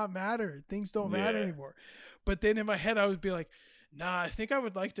does not matter. Things don't matter anymore. But then in my head I would be like, nah, I think I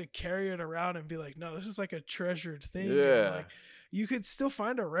would like to carry it around and be like, no, this is like a treasured thing. Yeah. And like you could still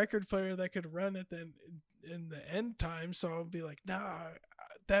find a record player that could run it then in the end time. So I'll be like, nah,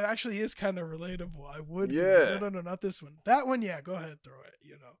 that actually is kind of relatable. I would be like, no, not this one. That one, yeah, go ahead, throw it,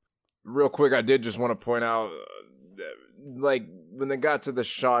 you know. Real quick, I did just want to point out, like, when they got to the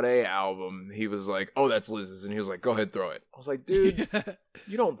Sade album, he was like, oh, that's Liz's. And he was like, go ahead, throw it. I was like, dude,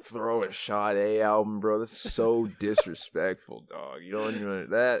 you don't throw a Sade album, bro. That's so disrespectful, dog. You don't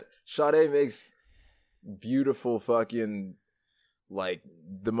even, that. Sade makes beautiful fucking, like,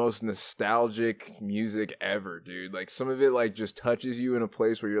 the most nostalgic music ever, dude. Like, some of it, like, just touches you in a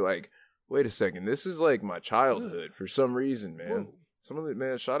place where you're like, wait a second, this is, like, my childhood for some reason, man. Whoa. Some of it,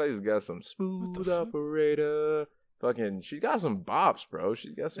 man, Sade's got some smooth operator. Fucking, she's got some bops, bro.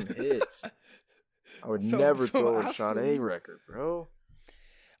 She's got some hits. I would never throw a Sade record, bro.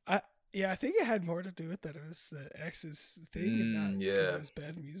 I think it had more to do with that. It was the ex's thing, and not because it was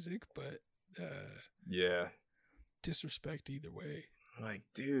bad music, but yeah, disrespect either way. Like,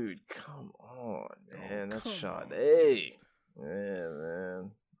 dude, come on, man. That's Sade. Yeah,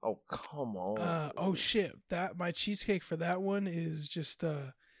 man. Oh, come on. Oh shit. That my cheesecake for that one is just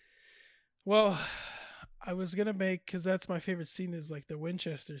well, I was gonna make, because that's my favorite scene, is like the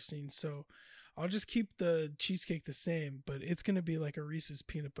Winchester scene, so I'll just keep the cheesecake the same, but it's gonna be like a Reese's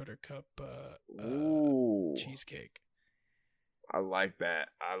peanut butter cup cheesecake. I like that.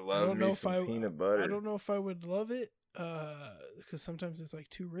 I love me some peanut butter. I don't know if I would love it, because sometimes it's like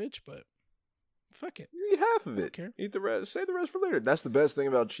too rich, but fuck it. You eat half of it. Eat the rest. Save the rest for later. That's the best thing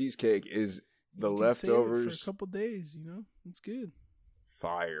about cheesecake is the leftovers. Save it for a couple days, you know? It's good.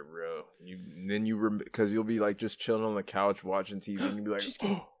 Fire, bro. Because you'll be like just chilling on the couch watching TV and you'll be like,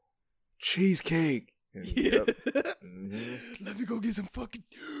 cheesecake. Oh, cheesecake. And, yeah. Let me go get some fucking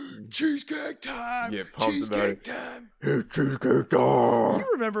cheesecake time. Yeah, pumped cheesecake about time. Hey, cheesecake time. You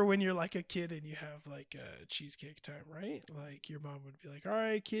remember when you're like a kid and you have like a cheesecake time, right? Like your mom would be like, all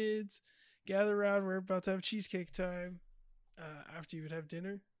right, kids, gather around. We're about to have cheesecake time. After you would have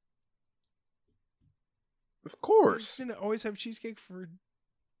dinner. Of course. You didn't always have cheesecake for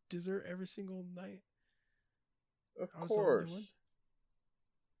dessert every single night. Of course.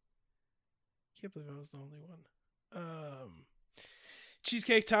 Can't believe I was the only one.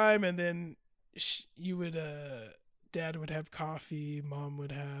 Cheesecake time, and then you would Dad would have coffee, Mom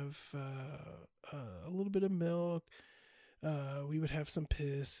would have a little bit of milk, we would have some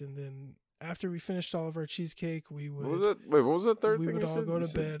piss, and then after we finished all of our cheesecake, we would what was that third we thing would you all said? go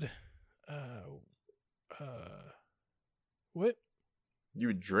to bed. What? You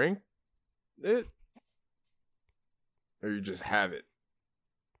would drink it? Or you just have it?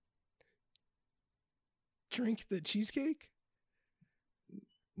 Drink the cheesecake?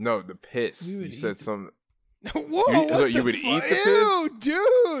 No, the piss. You said something. Whoa! You would eat the piss?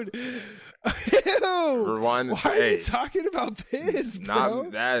 Dude! Ew! Rewind the tape. Why are you talking about piss, bro?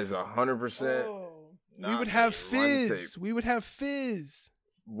 That is 100%. We would have fizz. We would have fizz.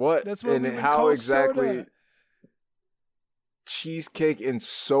 What? That's what and we would how call exactly? soda. Cheesecake and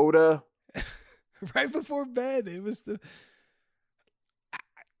soda? Right before bed. It was the...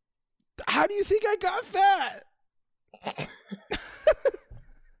 How do you think I got fat?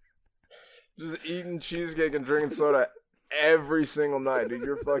 Just eating cheesecake and drinking soda every single night, dude.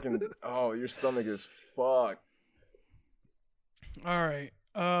 You're fucking... Oh, your stomach is fucked. All right.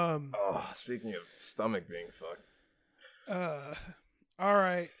 Speaking of stomach being fucked. All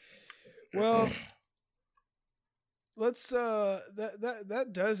right. Well, let's that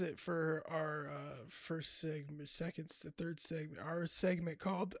does it for our first segment, third segment, our segment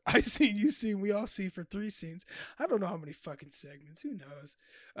called I Seen You Seen We All See for 3 scenes. I don't know how many fucking segments, who knows.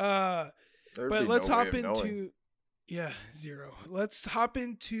 But let's hop into 0. Let's hop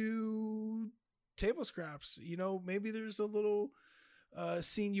into table scraps. You know, maybe there's a little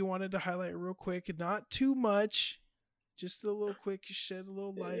scene you wanted to highlight real quick, not too much. Just a little quick, shed a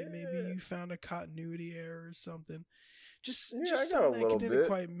little light. Yeah. Maybe you found a continuity error or something. Just something that didn't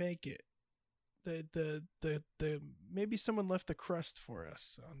quite make it. The maybe someone left the crust for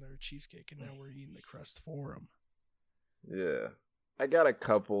us on their cheesecake, and now we're eating the crust for them. Yeah, I got a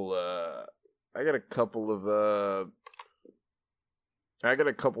couple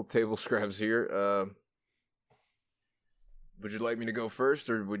table scraps here. Would you like me to go first,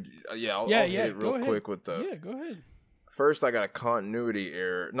 or would you, I'll hit it real quick with the. Yeah, go ahead. First, I got a continuity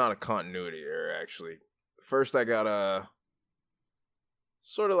error. Not a continuity error, actually. First, I got a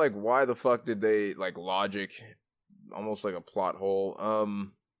sort of like, why the fuck did they, like, logic, almost like a plot hole.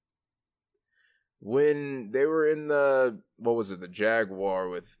 when they were in the what was it, the Jaguar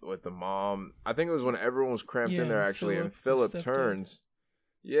with the mom. I think it was when everyone was cramped in there actually, and Philip turns.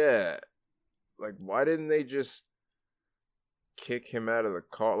 Yeah, like why didn't they just kick him out of the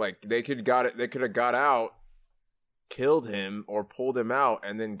car? Like they could have got out, killed him, or pulled him out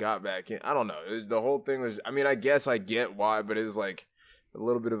and then got back in. I don't know. The whole thing was. I mean, I guess I get why, but it was like a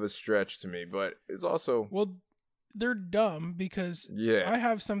little bit of a stretch to me. But it's also they're dumb because yeah. I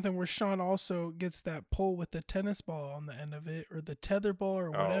have something where Shaun also gets that pull with the tennis ball on the end of it, or the tether ball, or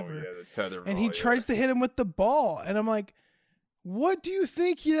whatever. Oh, yeah, the tether ball. And he tries to hit him with the ball, and I'm like, what do you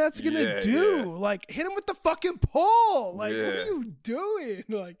think that's gonna do? Yeah. Like, hit him with the fucking pole. Like, Yeah. what are you doing?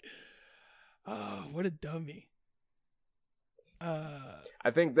 Like, oh, what a dummy.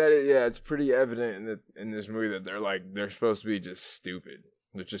 I think that it's pretty evident in this movie that they're supposed to be just stupid.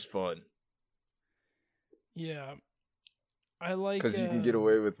 They're just fun. Yeah, I like because you can get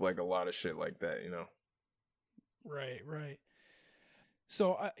away with like a lot of shit like that, you know. Right.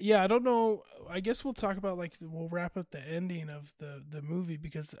 So I don't know. I guess we'll talk about we'll wrap up the ending of the movie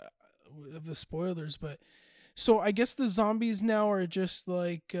because of the spoilers. But so I guess the zombies now are just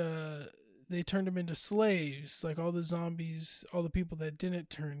like they turned them into slaves. Like all the zombies, all the people that didn't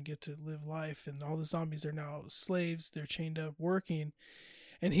turn get to live life, and all the zombies are now slaves. They're chained up working,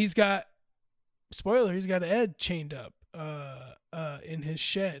 and he's got Ed chained up in his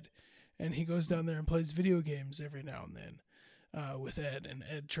shed, and he goes down there and plays video games every now and then with Ed, and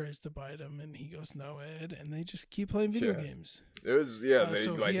Ed tries to bite him, and he goes, "No, Ed," and they just keep playing video games. It was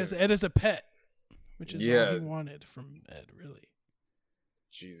so he has Ed as a pet, which is all he wanted from Ed, really.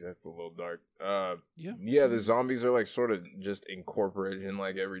 Jeez, that's a little dark. The zombies are like sort of just incorporated in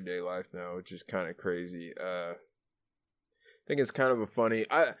like everyday life now, which is kind of crazy. I think it's kind of a funny.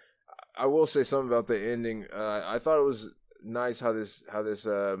 I will say something about the ending. I thought it was nice how this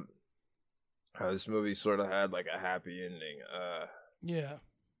movie sort of had like a happy ending.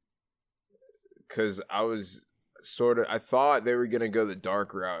 Because I thought they were gonna go the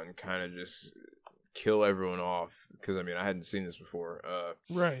dark route and kind of just kill everyone off. Because I mean, I hadn't seen this before.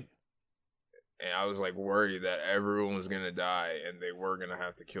 Right. And I was like worried that everyone was gonna die and they were gonna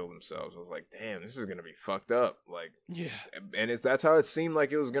have to kill themselves. I was like, damn, this is gonna be fucked up. Like, and that's how it seemed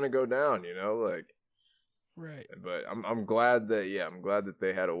like it was gonna go down, you know, like. Right. But I'm glad that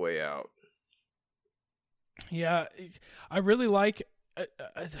they had a way out. Yeah, I really like.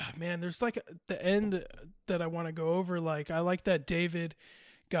 Man, there's like the end that I want to go over. Like, I like that David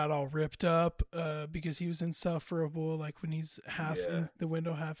got all ripped up because he was insufferable. Like when he's half in the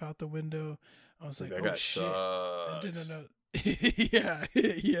window, half out the window. I was like, oh shit! I didn't know.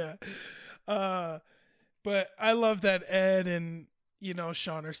 yeah. But I love that Ed and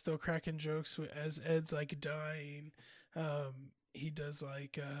Shaun are still cracking jokes as Ed's like dying. He does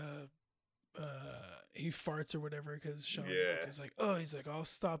like he farts or whatever because Shaun is like, oh, he's like, I'll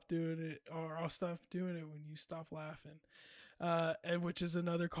stop doing it, or I'll stop doing it when you stop laughing. And which is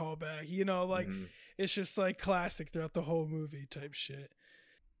another callback, it's just like classic throughout the whole movie type shit.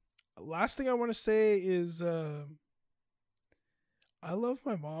 Last thing I want to say is I love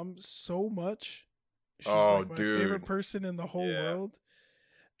my mom so much. She's like my favorite person in the whole world.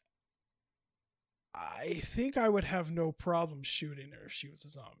 I think I would have no problem shooting her if she was a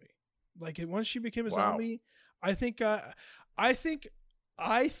zombie. Like once she became a zombie, I think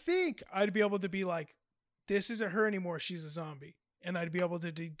I'd be able to be like, this isn't her anymore. She's a zombie. And I'd be able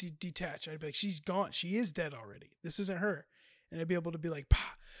to detach. I'd be like, she's gone. She is dead already. This isn't her. And I'd be able to be like, pah.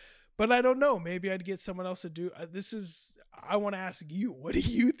 But I don't know. Maybe I'd get someone else to do. I want to ask you. What do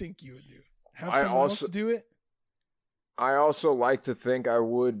you think you would do? Have someone else do it? I also like to think I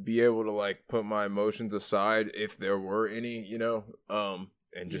would be able to like put my emotions aside if there were any, and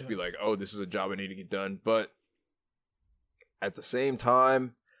just be like, oh, this is a job I need to get done. But at the same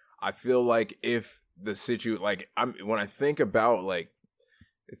time, I feel like if the when I think about like,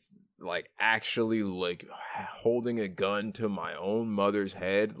 it's like actually like holding a gun to my own mother's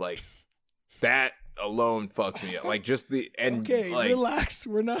head, like that alone fucks me up. Like just okay, like, relax.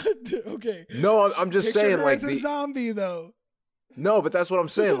 We're not okay. No, I'm just saying her like as a zombie though. No, but that's what I'm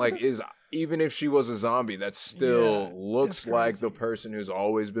saying. Like, even if she was a zombie, that still looks like the person who's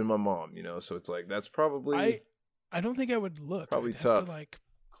always been my mom. So it's like that's probably. I don't think I would look. Probably I'd tough. Have to, like,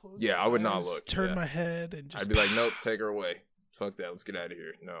 close I would not look. Turn my head and just. I'd be like, nope, take her away. Fuck that. Let's get out of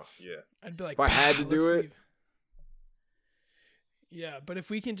here. No, I'd be like, if I had to do it. Leave. Yeah, but if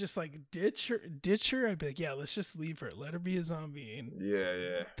we can just like ditch her, I'd be like, yeah, let's just leave her. Let her be a zombie and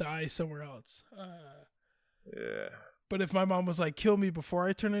die somewhere else. Yeah. But if my mom was like, kill me before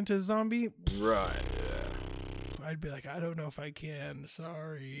I turn into a zombie, right? I'd be like, I don't know if I can.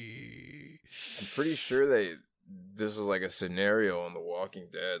 Sorry. I'm pretty sure this was like a scenario on The Walking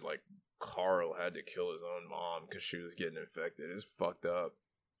Dead. Like Carl had to kill his own mom because she was getting infected. It's fucked up.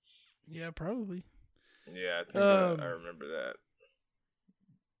 Yeah, probably. Yeah, I think I remember that.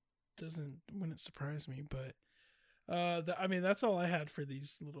 Wouldn't surprise me, but I mean, that's all I had for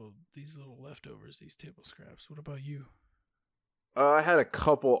these little leftovers, these table scraps. What about you? I had a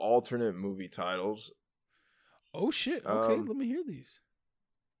couple alternate movie titles. Oh shit! Okay, let me hear these.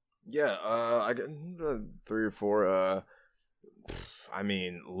 Yeah, I got 3 or 4. I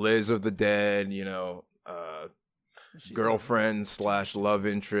mean, Liz of the Dead. Girlfriend / love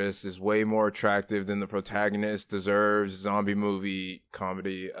interest is way more attractive than the protagonist deserves. Zombie movie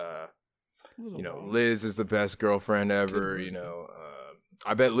comedy. Liz is the best girlfriend ever.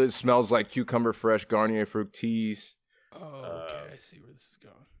 I bet Liz smells like cucumber fresh Garnier Fructis. Oh, okay, I see where this is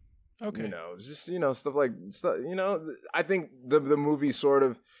going. Okay, just stuff like stuff. I think the movie sort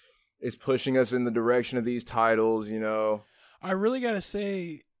of is pushing us in the direction of these titles. I really gotta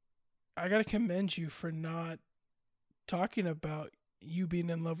say, I gotta commend you for not talking about you being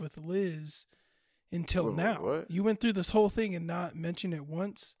in love with Liz until now. What? You went through this whole thing and not mention it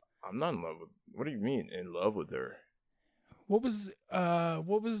once. I'm not in love with. What do you mean in love with her? What was the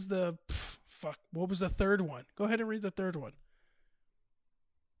what was the third one? Go ahead and read the third one.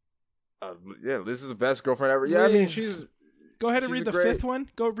 Yeah, Liz is the best girlfriend ever. Liz. Yeah, I mean she's. Go ahead and read the fifth one.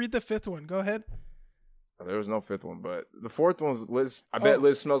 Go read the fifth one. Go ahead. There was no fifth one, but the fourth one's Liz. I bet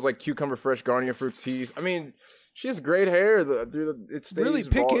Liz smells like cucumber fresh Garnier Fructis. I mean, she has great hair. It stays really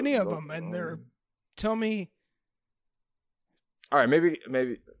pick any of them, and tell me. All right, maybe. I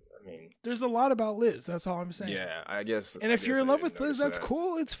mean, there's a lot about Liz. That's all I'm saying. Yeah, I guess. And if you're in love with Liz, that's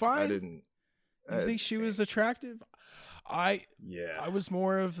cool. It's fine. I didn't. You think she was attractive? I was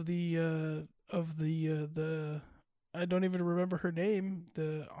more of the I don't even remember her name.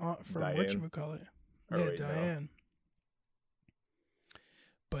 The aunt from whatchamacallit. Yeah, Diane. No.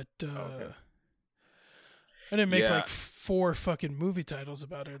 But I didn't make like 4 fucking movie titles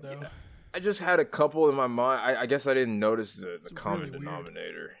about her though. Yeah. I just had a couple in my mind. I guess I didn't notice the common really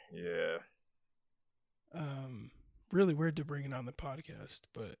denominator. Weird. Yeah. Really weird to bring it on the podcast,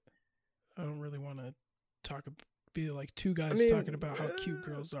 but I don't really want to be like 2 guys talking about how cute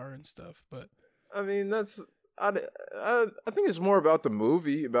girls are and stuff. But I mean, I think it's more about the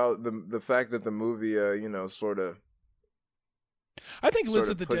movie, about the fact that the movie, sort of. I think Liz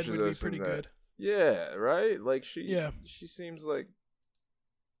of the Dead would be pretty good. Yeah, right. Like she seems like.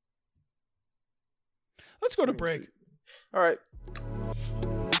 Let's go to break. All right.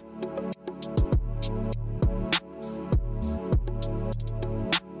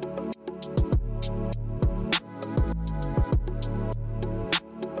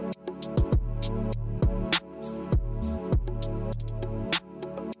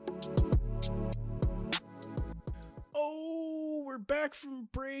 Back from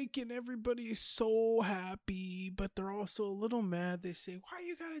break and everybody is so happy, but they're also a little mad. They say, why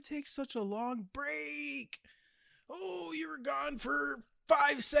you gotta take such a long break? Oh, you were gone for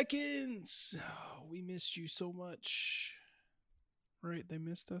 5 seconds. Oh, we missed you so much. Right, they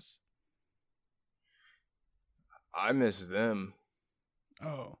missed us. I missed them.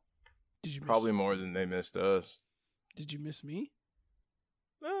 Oh, did you probably more than they missed us? Did you miss me?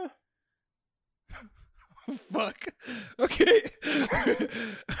 Fuck. Okay.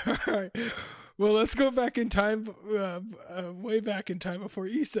 All right. Well, let's go back in time, way back in time before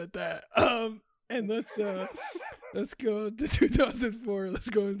you said that. And let's go to 2004. Let's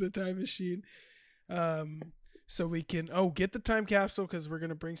go into the time machine. So we can get the time capsule because we're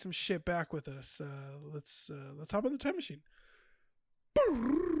gonna bring some shit back with us. Let's hop on the time machine.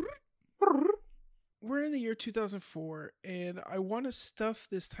 We're in the year 2004, and I want to stuff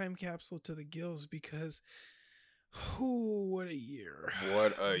this time capsule to the gills because, what a year!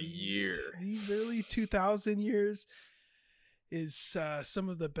 What a year! These early 2000 years is some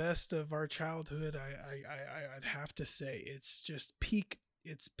of the best of our childhood. I'd have to say it's just peak.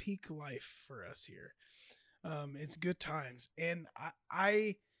 It's peak life for us here. It's good times, and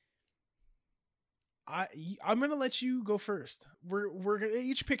I'm gonna let you go first. We're gonna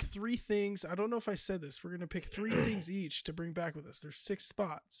each pick 3 things. I don't know if I said this. We're gonna pick 3 things each to bring back with us. There's 6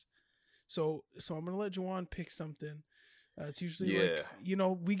 spots, so I'm gonna let Juwan pick something. It's usually like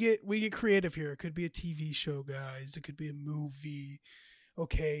we get creative here. It could be a TV show, guys. It could be a movie.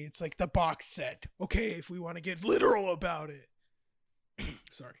 Okay, it's like the box set. Okay, if we want to get literal about it.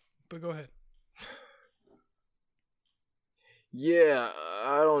 Sorry, but go ahead. Yeah,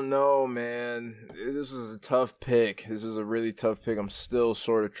 I don't know, man. This is a tough pick. This is a really tough pick. I'm still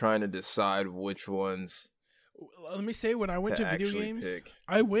sort of trying to decide which ones. let me say, when I went to video actually games, pick.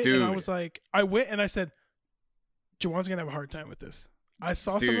 I went and I Dude. was like, I said, Jawan's gonna have a hard time with this. I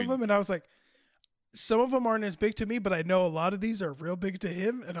saw some of Dude. them and I was like, some of them aren't as big to me, but I know a lot of these are real big to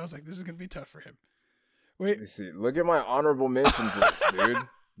him, and I was like, this is gonna be tough for him. Wait, You see, look at my honorable mentions list, dude.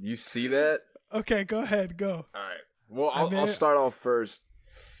 You see that? okay, go ahead, go. All right. Well, I mean- I'll start off first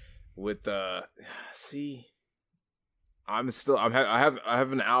with see. I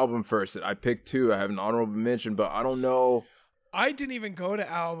have an album first. I picked two. I have an honorable mention, but I don't know. I didn't even go to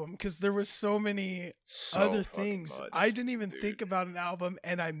album because there was so many So other fucking things. much, I didn't even dude. think about an album,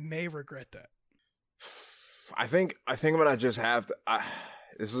 and I may regret that. I think I'm gonna just have to.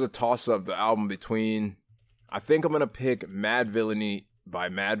 This is a toss up. The album between. I think I'm gonna pick Mad Villainy by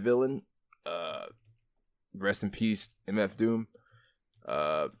Mad Villain. Rest in peace, MF Doom.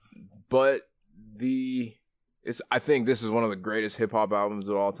 But I think this is one of the greatest hip hop albums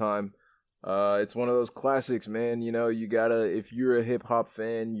of all time. It's one of those classics, man. You know, you gotta, if you're a hip hop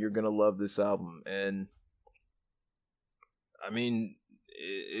fan, you're gonna love this album. And I mean,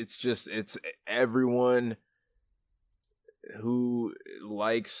 it's everyone who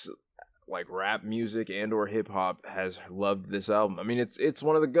likes like rap music and or hip hop has loved this album. I mean, it's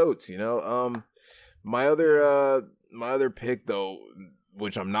one of the GOATs, you know. My other pick though,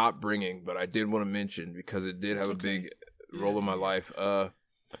 which I'm not bringing, but I did want to mention because it did have a big role in my life.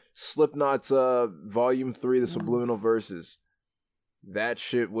 Slipknot's Volume 3, The Subliminal Verses. That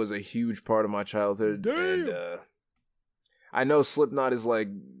shit was a huge part of my childhood. Damn. And I know Slipknot is like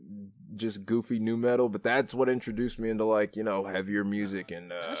just goofy new metal, but that's what introduced me into like, you know, heavier music. And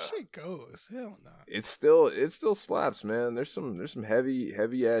that shit goes. Hell no. it still slaps, man. There's some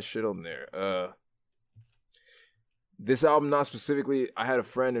heavy ass shit on there. This album, not specifically, I had a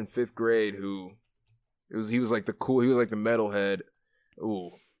friend in 5th grade who he was like the metalhead.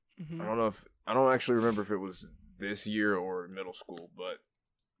 Ooh. Mm-hmm. I don't actually remember if it was this year or middle school, but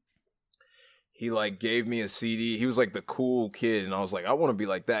he like gave me a CD. He was like the cool kid, and I was like, I want to be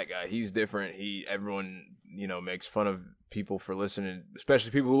like that guy. He's different. Everyone, you know, makes fun of people for listening, especially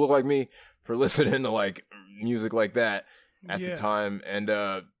people who look like me, for listening to like music like that at the time. And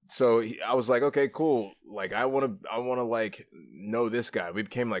so I was like, okay, cool. Like I want to like know this guy. We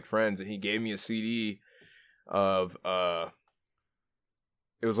became like friends, and he gave me a CD of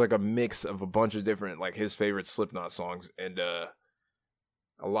it was like a mix of a bunch of different like his favorite Slipknot songs, and a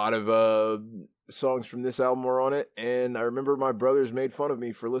lot of songs from this album were on it. And I remember my brothers made fun of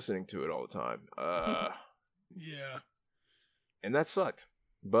me for listening to it all the time. Yeah. And that sucked.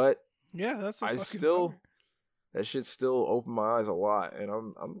 But Yeah, that's a I fucking still bummer. that shit still opened my eyes a lot, and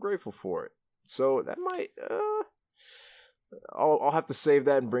I'm grateful for it. So that might I'll have to save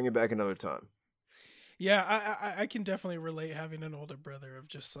that and bring it back another time. Yeah, I can definitely relate having an older brother, of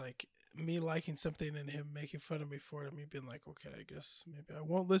just like me liking something and him making fun of me for it, and me being like, okay, I guess maybe I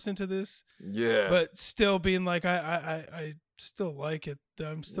won't listen to this. Yeah. But still being like, I still like it.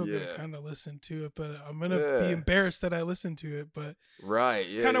 I'm still Yeah. gonna kind of listen to it, but I'm gonna Yeah. be embarrassed that I listened to it. But Right.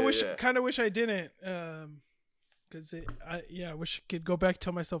 Yeah. kind of yeah. wish I didn't. Because I wish I could go back and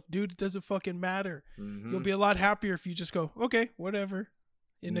tell myself, dude, it doesn't fucking matter. Mhm. You'll be a lot happier if you just go, okay, whatever,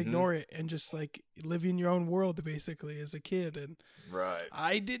 and Mhm. ignore it, and just like live in your own world basically as a kid. And Right.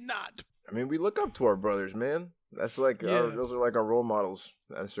 I did not. I mean, we look up to our brothers, man. That's like those are like our role models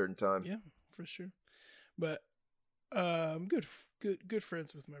at a certain time. Yeah, for sure. But I'm good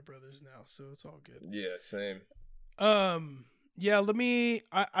friends with my brothers now, so it's all good. Yeah, same. Yeah,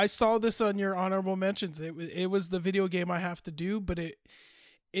 I saw this on your honorable mentions. It was the video game I have to do, but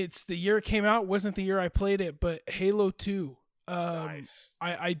it's the year it came out, wasn't the year I played it, but Halo 2. Nice.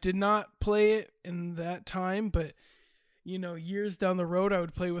 I did not play it in that time, but you know, years down the road, I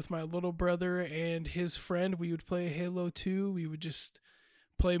would play with my little brother and his friend. We would play Halo 2. We would just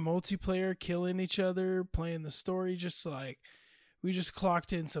play multiplayer, killing each other, playing the story, just like we just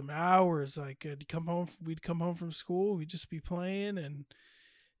clocked in some hours. Like we'd come home from school, we'd just be playing, and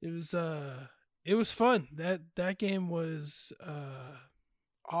it was fun. That game was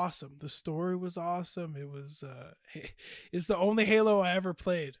awesome. The story was awesome. It was it's the only Halo I ever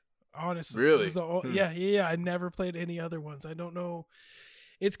played, honestly. Really? It was yeah. I never played any other ones. I don't know.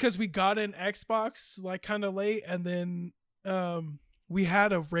 It's because we got an Xbox like kind of late, and then we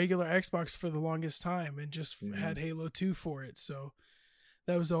had a regular Xbox for the longest time, and just had Halo 2 for it. So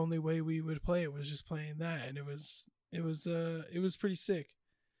that was the only way we would play it, was just playing that, and it was pretty sick.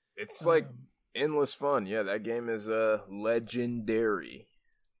 It's like endless fun. Yeah, that game is legendary.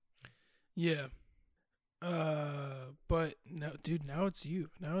 Yeah. But no, dude, now it's you.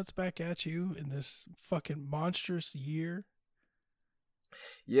 Now it's back at you in this fucking monstrous year.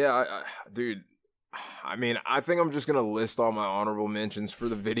 Yeah, dude, I mean, I think I'm just gonna list all my honorable mentions for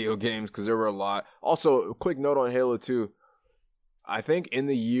the video games because there were a lot. Also, a quick note on Halo 2. I think in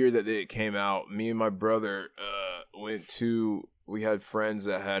the year that it came out, me and my brother we had friends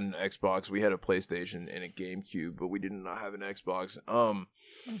that had an Xbox. We had a PlayStation and a GameCube, but we did not have an Xbox.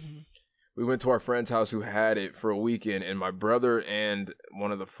 We went to our friend's house who had it for a weekend, and my brother and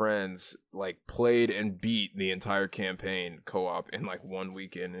one of the friends like played and beat the entire campaign co-op in like one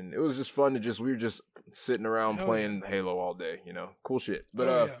weekend, and it was just fun to we were just sitting around playing Halo all day, you know, cool shit.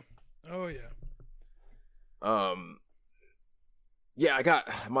 But yeah, I got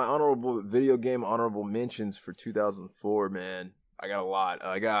my video game honorable mentions for 2004, man. I got a lot.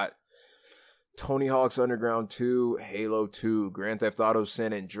 I got Tony Hawk's Underground 2, Halo 2, Grand Theft Auto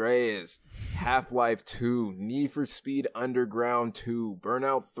San Andreas, Half-Life 2, Need for Speed Underground 2,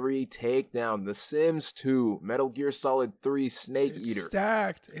 Burnout 3 Takedown, The Sims 2, Metal Gear Solid 3 Snake Eater.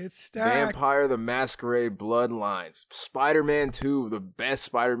 It's stacked. Vampire the Masquerade Bloodlines, Spider-Man 2, the best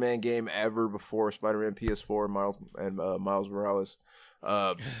Spider-Man game ever before Spider-Man PS4 and Miles Morales.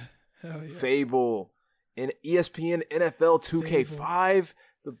 Fable, and ESPN NFL 2K5,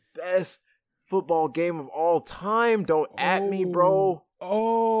 the best football game of all time. Don't at me, bro.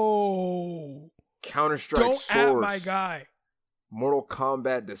 Counter-Strike Don't Source. at my guy. Mortal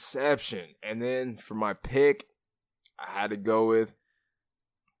Kombat Deception. And then for my pick, I had to go with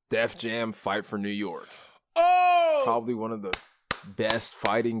Def Jam Fight for New York. Probably one of the best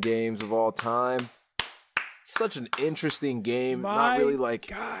fighting games of all time. Such an interesting game. Not really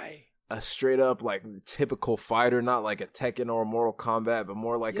like a straight up like typical fighter, not like a Tekken or a Mortal Kombat, but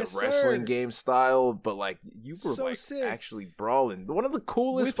more like a wrestling game style. But like you were so like sick. Actually brawling. One of the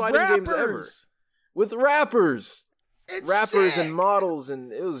coolest with fighting games ever. With rappers. Rappers and models,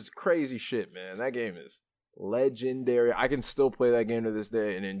 and it was crazy shit, man. That game is legendary. I can still play that game to this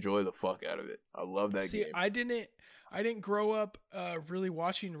day and enjoy the fuck out of it. I love that game. I didn't grow up really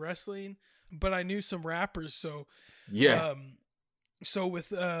watching wrestling, but I knew some rappers, so yeah. So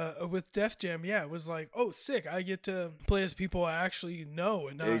with Def Jam, yeah, it was like, oh, sick! I get to play as people I actually know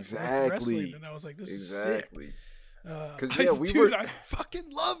and not like wrestling. And I was like, this is sick. Because I fucking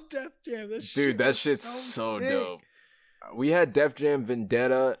love Def Jam. That shit's so dope. We had Def Jam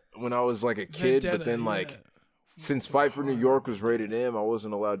Vendetta when I was like a kid, but then like since Fight for New York was rated M, I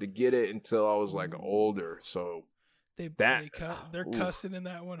wasn't allowed to get it until I was like older. So they're cussing in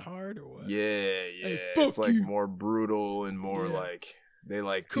that one hard or what? Yeah. Hey, it's like more brutal and more like they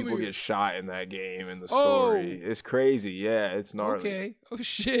like people get shot in that game in the story. It's crazy. Yeah, it's gnarly. Okay. Oh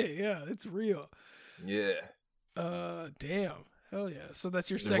shit. Yeah, it's real. Yeah. Damn. Hell yeah. So that's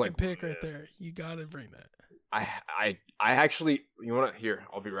your second pick right there. You gotta bring that. I actually, you want to hear?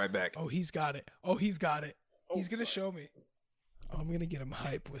 I'll be right back. Oh, he's got it. He's gonna show me. I'm gonna get him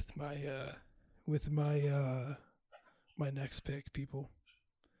hype with my next pick, people.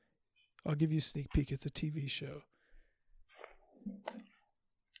 I'll give you a sneak peek. It's a TV show.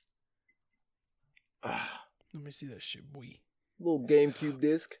 Let me see that shit, boy. Little GameCube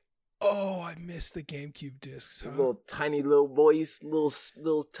disc. Oh, I missed the GameCube discs. Huh? Little tiny little boys,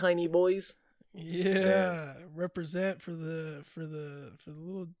 little tiny boys. Yeah, represent for the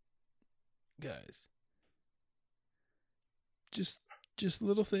little guys. Just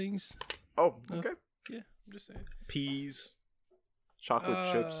little things. Oh, okay. Yeah, I'm just saying. Peas,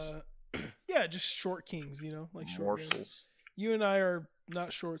 chocolate chips. Yeah, just short kings, like short morsels. Guys. You and I are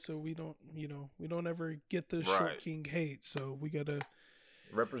not short, so we don't ever get the short king hate. So we gotta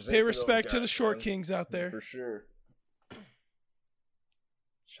pay respect to the short kings out there for sure.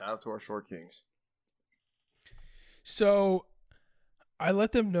 Shout out to our short kings. So I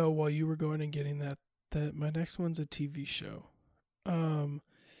let them know while you were going and getting that my next one's a TV show.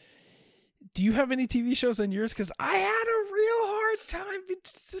 Do you have any TV shows on yours? Because I had a real hard time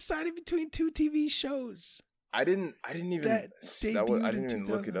deciding between two TV shows. I didn't even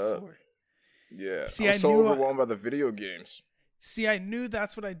look it up. Yeah, See, I was so overwhelmed by the video games. See, I knew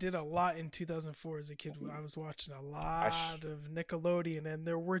that's what I did a lot in 2004 as a kid. I was watching a lot of Nickelodeon, and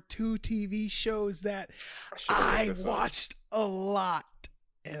there were two TV shows that I watched a lot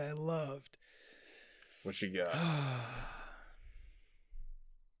and I loved. What you got?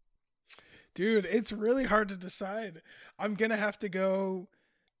 Dude, it's really hard to decide. I'm going to have to go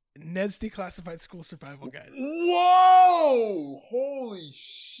Ned's Declassified School Survival Guide. Whoa! Holy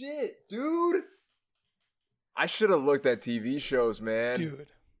shit, dude! I should have looked at TV shows, man. Dude,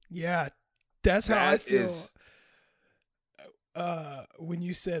 yeah, that's how I feel. When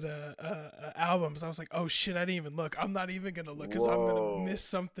you said albums, I was like, oh shit, I didn't even look. I'm not even gonna look because I'm gonna miss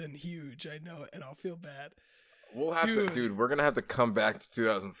something huge. I know it, and I'll feel bad. We'll have to, dude. We're gonna have to come back to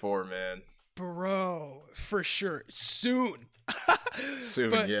 2004, man. bro, for sure. Soon. Soon,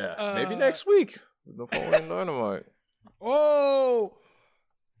 But, yeah. Maybe next week. The following Dynamite. Oh,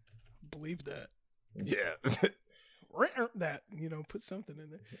 believe that. Yeah. That, put something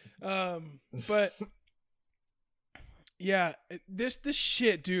in there. But yeah, this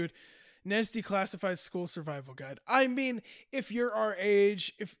shit, dude. Nes Declassified School Survival Guide. I mean, if you're our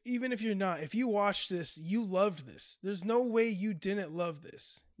age, even if you're not, if you watched this, you loved this. There's no way you didn't love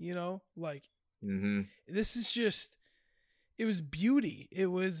this. Like this is just. It was beauty. It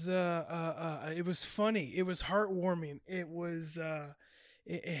was funny. It was heartwarming. It was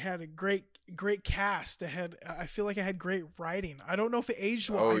it had a great cast. I feel like it had great writing. I don't know if it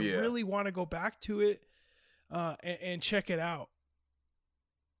aged well. I really want to go back to it and check it out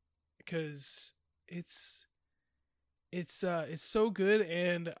because it's so good.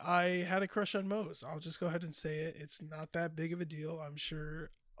 And I had a crush on Mose. I'll just go ahead and say it. It's not that big of a deal. I'm sure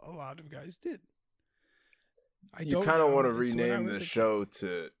a lot of guys did. You kind of want to rename the show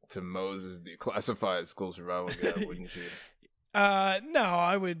to Moses Declassified School Survival Guide, wouldn't you? No,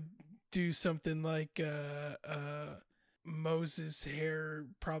 I would do something like Moses' hair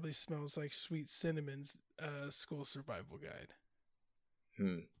probably smells like sweet cinnamon's School Survival Guide.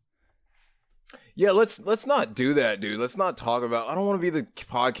 Yeah, let's not do that, dude. Let's not talk about. I don't want to be the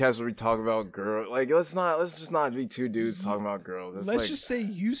podcast where we talk about girls. Like, let's just not be two dudes talking about girls. Let's just say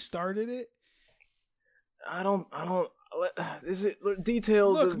you started it. I don't. Is it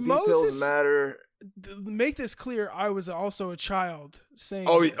details? Look, details Moses, matter. Make this clear. I was also a child saying.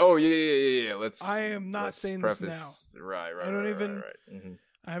 Oh, yeah. I am not saying this now. Right. I don't even. Mm-hmm.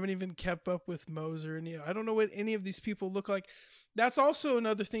 I haven't even kept up with Mose or any. I don't know what any of these people look like. That's also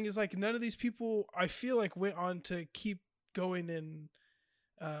another thing. Is like none of these people I feel like went on to keep going in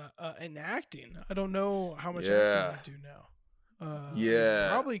acting. I don't know how much acting they do now.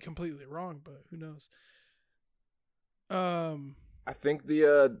 Probably completely wrong, but who knows. I think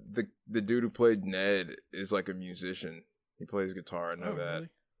the dude who played Ned is like a musician. He plays guitar. I know that. Really?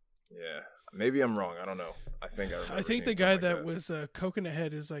 Yeah, maybe I'm wrong. I don't know. I think the guy that was Coconut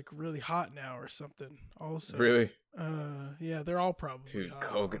Head is like really hot now or something. Also, really? Yeah, they're all probably. Dude,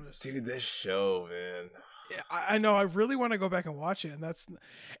 Coconut. Dude, this show, man. Yeah, I know. I really want to go back and watch it,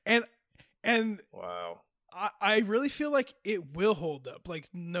 and wow. I really feel like it will hold up. Like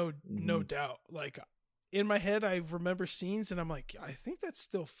no doubt. Like. In my head, I remember scenes, and I'm like, I think that's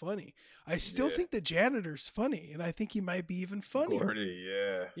still funny. I still think the janitor's funny, and I think he might be even funnier. Gordy,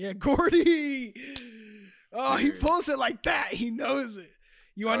 yeah. Yeah, Gordy. Oh, dude. He pulls it like that. He knows it.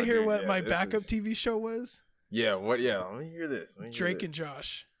 You want to hear what my backup TV show was? Yeah, what? Yeah, let me hear this. Drake and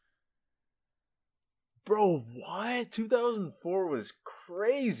Josh. Bro, what? 2004 was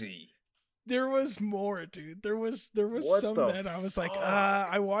crazy. There was more, dude. There was some that I was like,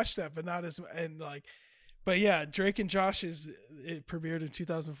 I watched that, but not as and like. But yeah, Drake and Josh it premiered in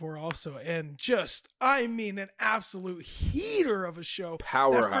 2004 also. And just, I mean, an absolute heater of a show.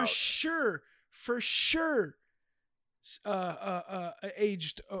 Powerhouse. For sure,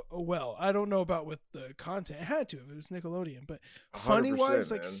 aged well. I don't know about with the content. It had to if it was Nickelodeon. But funny-wise,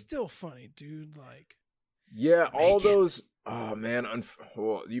 like, still funny, dude. Like, yeah, all those, oh, man.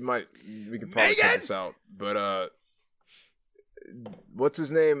 Well, we can probably cut this out. But what's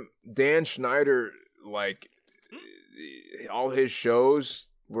his name? Dan Schneider. Like, all his shows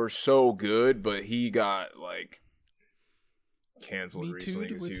were so good, but he got like canceled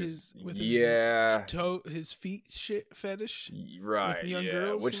recently. With his feet shit fetish, right? With young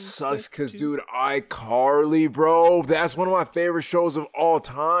girls, which sucks because, dude, iCarly, bro, that's one of my favorite shows of all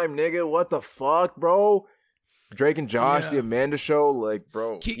time, nigga. What the fuck, bro? Drake and Josh, the Amanda Show, like,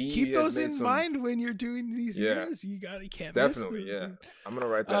 bro. Keep those in mind when you're doing these years. You can't definitely miss those, dude. I'm gonna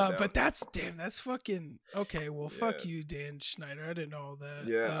write that down. But that's fucking okay. Well, fuck you, Dan Schneider. I didn't know all that.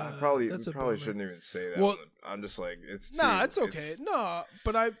 Yeah, we probably shouldn't even say that. Well, I'm just like, it's okay. No,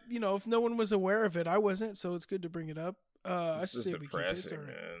 but if no one was aware of it, I wasn't, so it's good to bring it up. It's just depressing,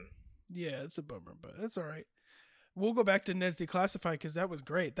 man. Yeah, it's a bummer, but that's all right. We'll go back to Ned's Declassified because that was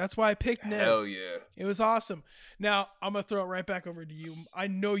great. That's why I picked Ned's. Hell yeah. It was awesome. Now, I'm going to throw it right back over to you. I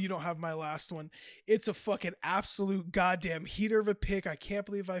know you don't have my last one. It's a fucking absolute goddamn heater of a pick. I can't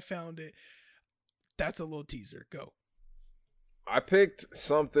believe I found it. That's a little teaser. Go. I picked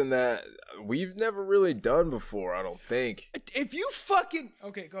something that we've never really done before, I don't think. If you fucking...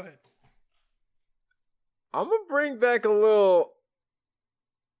 Okay, go ahead. I'm going to bring back a little...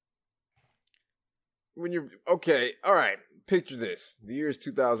 When you're okay, all right. Picture this: the year is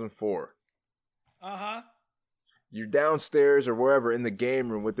 2004. You're downstairs or wherever in the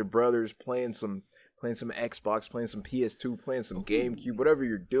game room with your brothers playing some playing some Xbox, playing some PS2, playing some GameCube, whatever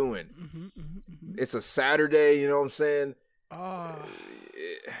you're doing. It's a Saturday, you know what I'm saying?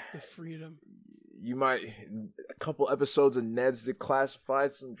 The freedom. You might a couple episodes of Ned's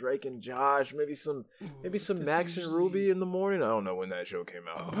Declassified, some Drake and Josh, maybe some Max and Ruby in the morning. I don't know when that show came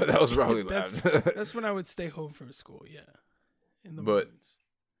out, but that was probably that's when I would stay home from school. Yeah, in the mornings.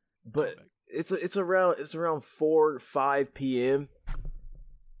 But it's around 4-5 p.m.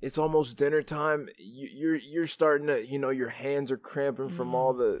 It's almost dinner time. You're starting to, your hands are cramping from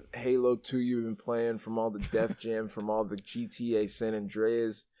all the Halo 2 you've been playing, from all the Def Jam, from all the GTA San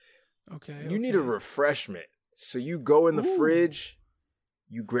Andreas. Okay. You need a refreshment. So you go in the fridge,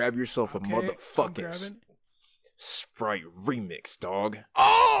 you grab yourself a motherfucking Sprite remix, dog.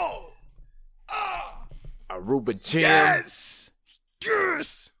 Oh! Aruba Jam. Yes!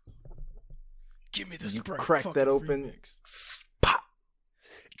 Give me the You Sprite. crack that open. Remix. Pop.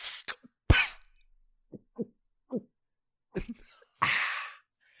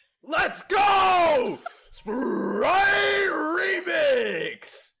 Let's go! Sprite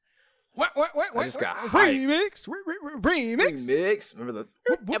remix! What? I just got hyped. Remix. Remember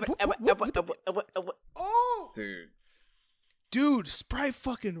Oh! Dude, Sprite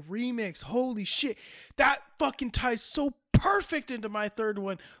fucking remix. Holy shit. That fucking ties so perfect into my third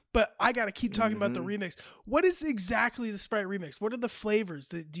one. But I got to keep talking about the remix. What is exactly the Sprite remix? What are the flavors?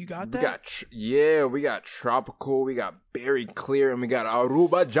 Do you got that? We got tropical, we got berry clear, and we got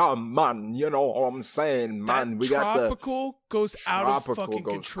Aruba Jam, man. You know what I'm saying, man. We got tropical goes out of fucking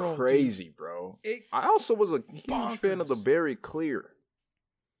goes control. Crazy, dude. Bro. I also was a huge fan of the berry clear.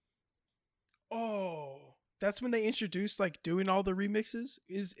 Oh. That's when they introduced like doing all the remixes.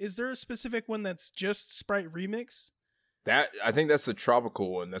 Is there a specific one that's just Sprite remix? I think that's the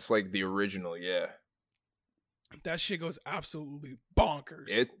tropical one. That's like the original, yeah. That shit goes absolutely bonkers.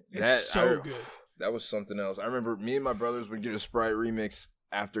 It's so good. That was something else. I remember me and my brothers would get a Sprite remix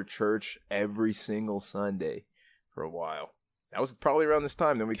after church every single Sunday for a while. That was probably around this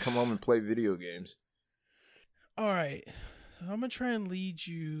time. Then we'd come home and play video games. All right. So I'm gonna try and lead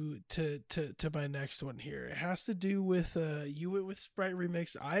you to my next one here. It has to do with you went with Sprite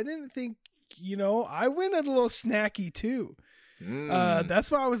remix. I didn't think, I went a little snacky too. That's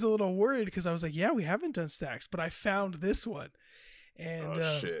why I was a little worried, because I was like, yeah, we haven't done snacks, but I found this one. And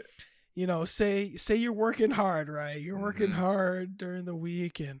shit. Say you're working hard, right? You're working hard during the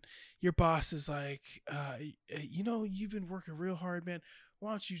week, and your boss is like, you've been working real hard, man. Why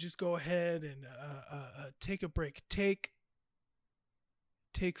don't you just go ahead and take a break?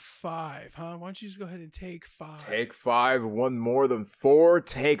 Take 5, huh? Why don't you just go ahead and take 5? Take 5, one more than 4.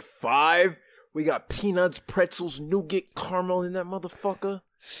 Take 5. We got peanuts, pretzels, nougat, caramel in that motherfucker.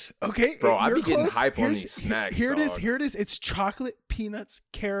 Okay, bro, I be getting hype on these snacks. Here it is. It's chocolate, peanuts,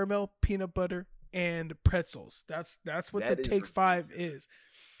 caramel, peanut butter, and pretzels. That's what the Take 5 is,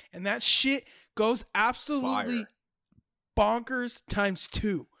 and that shit goes absolutely bonkers times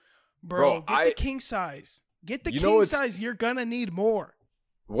 2, bro. Get the king size. Get the king size. You're gonna need more.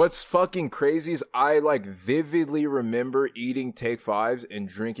 What's fucking crazy is I vividly remember eating Take 5s and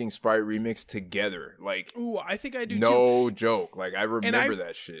drinking Sprite remix together. Ooh, I think I do too. No joke. I remember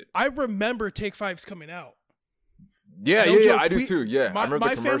that shit. I remember Take 5s coming out. Yeah, I do too. Yeah, I remember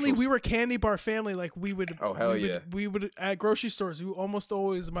the commercials. Family, we were candy bar family. We would. Oh hell yeah. We would at grocery stores. We almost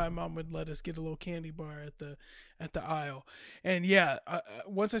always, my mom would let us get a little candy bar at the aisle. And yeah,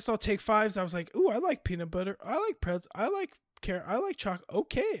 once I saw Take 5s, I was like, ooh, I like peanut butter. I like pretzels. I like chocolate.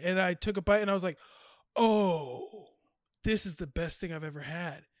 Okay. And I took a bite and I was like, oh, this is the best thing I've ever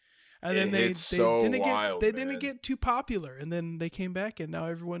had. And then they didn't get too popular, and then they came back, and now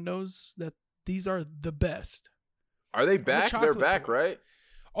everyone knows that these are the best. Are they back? They're back, right?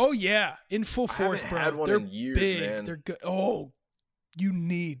 Oh yeah, in full force, bro. Had one They're in years, big. Man. They're good. Oh, you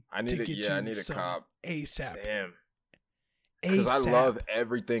need. I need a cop ASAP. Damn. Because I love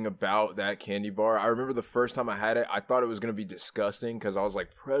everything about that candy bar. I remember the first time I had it, I thought it was going to be disgusting because I was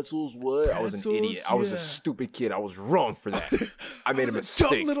like, pretzels, what? I was an idiot. I was a stupid kid. I was wrong for that. I made a mistake.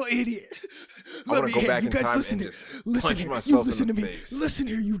 Dumb little idiot. I want to go back in time and just punch myself in the face. Listen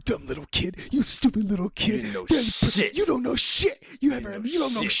here, you dumb little kid. You stupid little kid. You didn't know shit. You don't know shit. You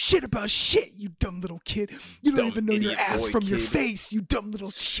don't know shit about shit, you dumb little kid. You don't even know your ass from your face, you dumb little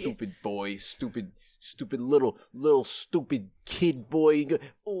shit. Stupid boy. Stupid little stupid kid boy.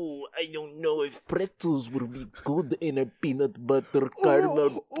 Oh, I don't know if pretzels would be good in a peanut butter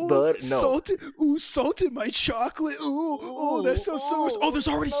caramel butter. No. Salt in my chocolate. That sounds so. Oh, there's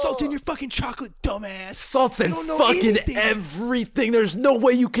already salt in your fucking chocolate, dumbass. Salt's in fucking everything. There's no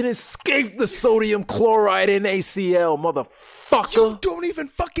way you can escape the sodium chloride in ACL, motherfucker. motherfucker. You don't even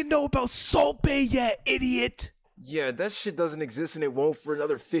fucking know about Salt Bay yet, idiot. Yeah, that shit doesn't exist and it won't for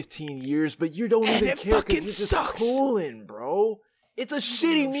another 15 years, but you don't And even it care fucking because you're just sucks. cooling, bro. It's a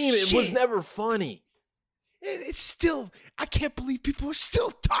shitty meme. It was shit. never funny. And it's still, I can't believe people are still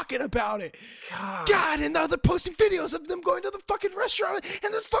talking about it. God. And now they're posting videos of them going to the fucking restaurant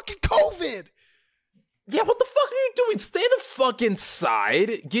and there's fucking COVID. Yeah, what the fuck are you doing? Stay the fuck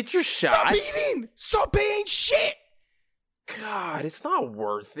inside. Get your shot. Stop eating. Salt Bay ain't shit. God, it's not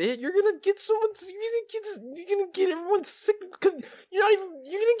worth it. You're gonna get you're gonna get everyone sick. You're gonna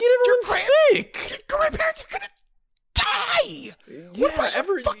get everyone sick. Your grandparents are gonna die. Yeah, What about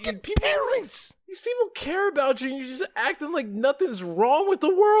your fucking parents? These people care about you and you're just acting like nothing's wrong with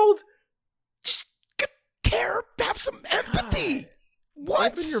the world. Just care. Have some empathy.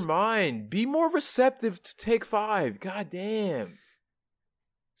 What? Open your mind. Be more receptive to Take 5. God damn.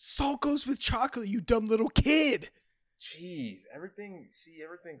 Salt goes with chocolate, you dumb little kid. Jeez, everything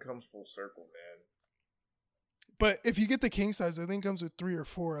comes full circle, man. But if you get the king size, I think it comes with 3 or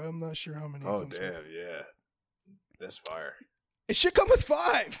 4. I'm not sure how many. Oh it comes damn, with. yeah. That's fire. It should come with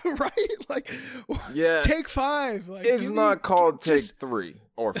 5, right? Like, yeah, Take 5. Like, it's not called Take 3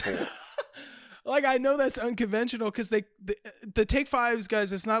 or 4. Like, I know that's unconventional because the Take 5s,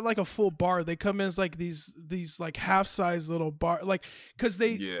 guys, it's not like a full bar. They come in as like these like half size little bar, like because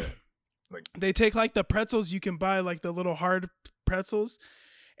they take like the pretzels you can buy, like the little hard pretzels,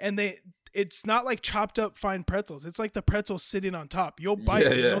 and it's not like chopped up fine pretzels. It's like the pretzel sitting on top. You'll bite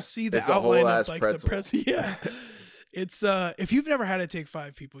it, and you'll see the outline of like the pretzel. Yeah, it's if you've never had a Take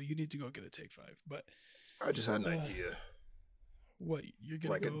 5, people, you need to go get a Take 5. But I just had an idea. What, you're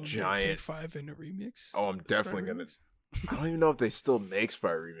gonna like go a giant Take 5 in a remix? Oh, I'm definitely gonna. I don't even know if they still make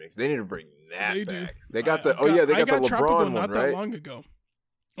Sprite remix. They need to bring that back. Do. They got they got the Tropical LeBron one, not right? that long ago.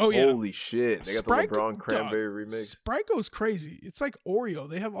 Oh yeah. Holy shit! They got Sprite, the LeBron cranberry remix. Sprite goes crazy. It's like Oreo.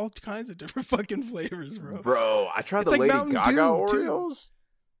 They have all kinds of different fucking flavors, bro. Bro, I tried It's the like Lady Mountain Gaga Dew, Oreos.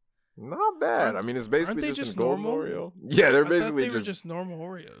 Not bad. I mean, it's basically they just just a golden normal? Oreo. Yeah, they're I basically thought they were just normal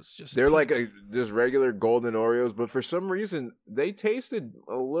Oreos. They're like just regular golden Oreos, but for some reason they tasted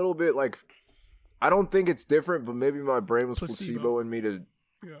a little bit like. I don't think it's different, but maybe my brain was placeboing me to.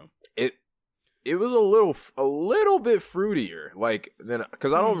 Yeah. It was a little bit fruitier, like than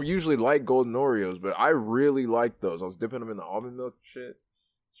because I don't usually like golden Oreos, but I really like those. I was dipping them in the almond milk shit,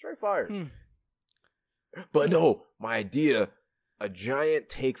 straight fire. But no, my idea. A giant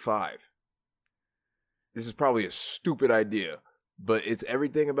Take 5. This is probably a stupid idea, but it's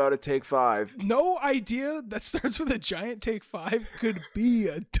everything about a Take 5. No idea that starts with a giant Take 5 could be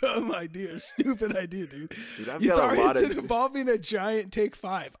a dumb idea, a stupid idea, dude. I've It's got a lot of involving a giant Take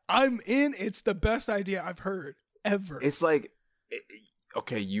 5. I'm in. It's the best idea I've heard ever. It's like,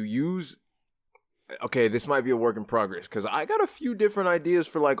 okay, this might be a work in progress because I got a few different ideas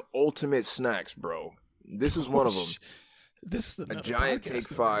for like ultimate snacks, bro. This is one of them. This is a giant Take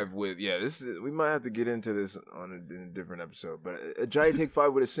 5 with we might have to get into this in a different episode, but a giant Take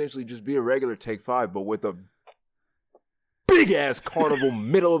 5 would essentially just be a regular Take 5, but with a big ass carnival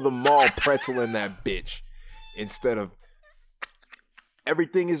middle of the mall pretzel in that bitch. Instead of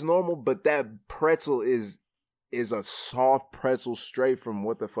everything is normal, but that pretzel is a soft pretzel straight from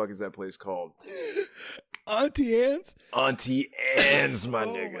what the fuck is that place called? Auntie Anne's? Auntie Anne's, my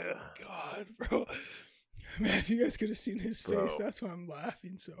nigga. Oh my god, bro. Man, if you guys could have seen his face, that's why I'm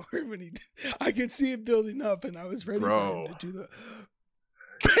laughing so hard when I could see it building up, and I was ready for him to do the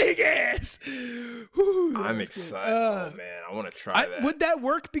big ass. Whew, I'm excited. Oh man, I want to try that. Would that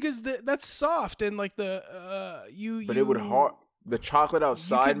work? Because that's soft and like the But it would the chocolate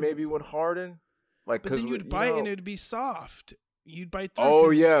outside maybe would harden. Like, but then you'd bite and it'd be soft. You'd bite through. Oh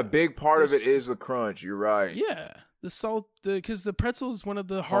yeah, a big part of it is the crunch. You're right. Yeah. The salt, because the pretzel is one of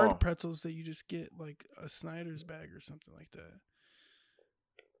the hard pretzels that you just get like a Snyder's bag or something like that.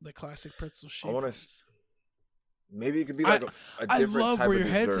 The classic pretzel shape. I want to. Maybe it could be like a different type of dessert. I love where your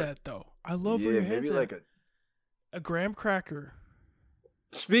head's at, though. I love where your head's at. Maybe like a graham cracker.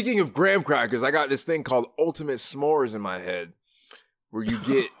 Speaking of graham crackers, I got this thing called Ultimate S'mores in my head, where you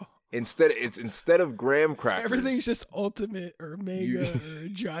get instead of graham crackers, everything's just ultimate or mega or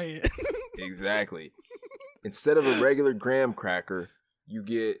giant. Exactly. Instead of a regular graham cracker, you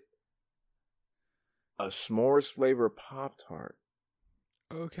get a s'mores flavor Pop-Tart.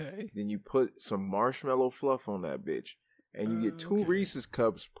 Okay. Then you put some marshmallow fluff on that bitch. And you get 2 Reese's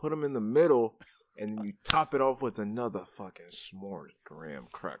cups, put them in the middle, and then you top it off with another fucking s'mores graham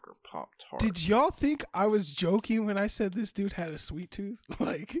cracker Pop-Tart. Did y'all think I was joking when I said this dude had a sweet tooth?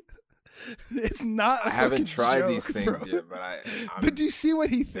 Like, It's not. I haven't tried these things yet, but but do you see what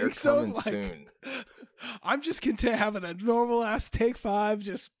he thinks they're of? coming Like, soon. I'm just content having a normal ass take 5,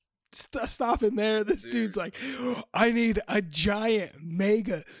 just stopping there. This dude's like, I need a giant,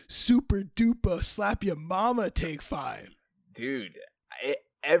 mega, super duper slap your mama take 5. Dude,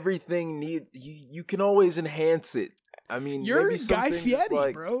 everything needs you can always enhance it. I mean, you're maybe Guy Fieri,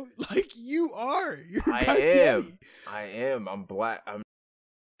 like, bro. Like you are. You're I Guy am. Fieri. I am. I'm black. I'm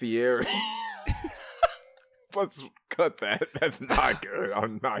Fieri. Let's cut that. That's not good.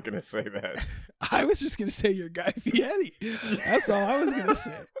 I'm not gonna say that. I was just gonna say you're Guy Fieri. That's all I was gonna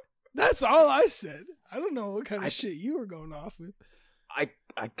say. That's all I said. I don't know what kind of shit you were going off with. I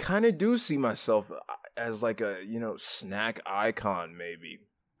kind of do see myself as like a, snack icon maybe.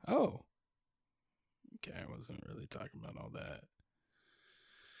 Oh. Okay, I wasn't really talking about all that.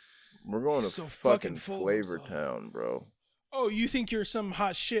 We're going to so fucking full Flavor Town, bro. Oh, you think you're some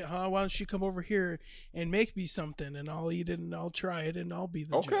hot shit, huh? Why don't you come over here and make me something, and I'll eat it, and I'll try it, and I'll be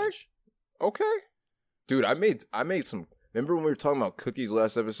the judge. Okay. Dude, I made some. Remember when we were talking about cookies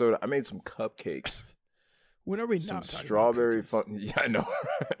last episode? I made some cupcakes. When are we some not talking strawberry about fun? Yeah, I know.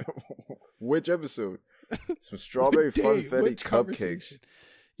 Which episode? Some strawberry funfetti cupcakes.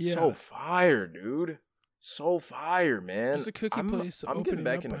 Yeah. So fire, dude. So fire, man. There's a cookie place I'm opening getting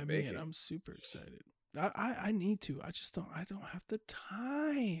back up into by baking. me, and I'm super excited. I need to. I just don't. I don't have the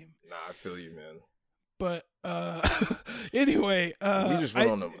time. Nah, I feel you, man. But anyway, we just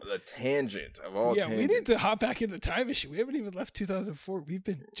went on a tangent of all. Yeah, tangents. we need to hop back in the time machine. We haven't even left 2004. We've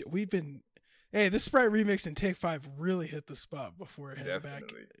been. Hey, this Sprite remix and Take 5 really hit the spot before heading back.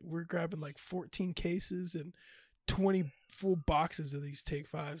 We're grabbing like 14 cases and 20 full boxes of these Take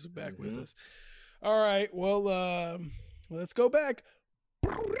 5s back with us. All right, well, let's go back.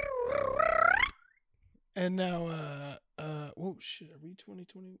 And now, oh shit, are we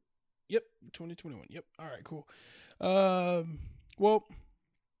 2020? Yep, 2021. Yep. All right, cool. Well,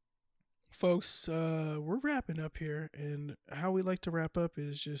 folks, we're wrapping up here, and how we like to wrap up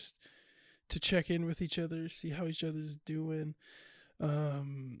is just to check in with each other, see how each other's doing.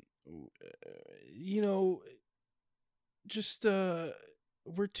 Just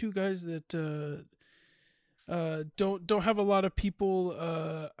we're two guys that don't have a lot of people,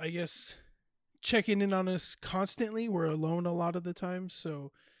 I guess, checking in on us constantly. We're alone a lot of the time,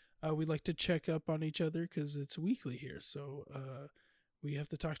 so we like to check up on each other because it's weekly here. So we have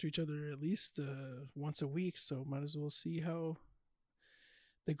to talk to each other at least once a week. So might as well see how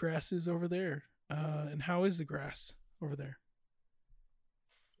the grass is over there. And how is the grass over there?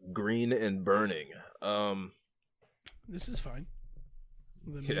 Green and burning. This is fine.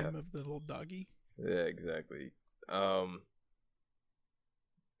 The name of the little doggy. Yeah, exactly. And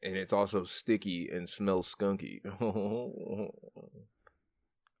it's also sticky and smells skunky.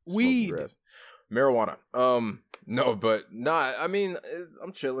 Weed. Marijuana. No, but not. I mean,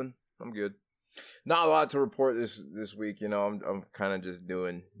 I'm chilling. I'm good. Not a lot to report this week. I'm kind of just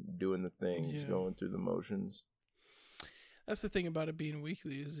doing the things, going through the motions. That's the thing about it being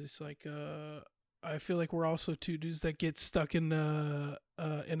weekly is it's like I feel like we're also two dudes that get stuck in a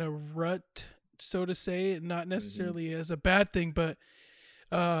rut, so to say, not necessarily as a bad thing, but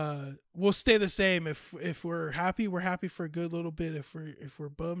we'll stay the same. If we're happy for a good little bit. If we're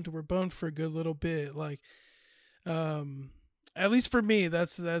bummed, we're bummed for a good little bit. Like, at least for me,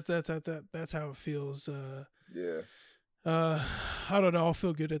 that's how it feels. I don't know. I'll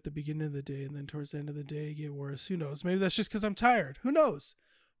feel good at the beginning of the day, and then towards the end of the day, get worse. Who knows? Maybe that's just because I'm tired. Who knows?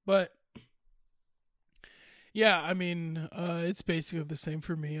 But yeah, I mean, it's basically the same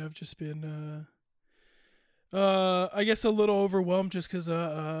for me. I've just been, I guess, a little overwhelmed just because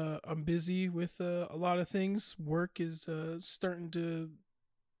I'm busy with a lot of things. Work is starting to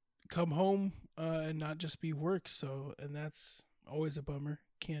come home and not just be work. So, and that's always a bummer.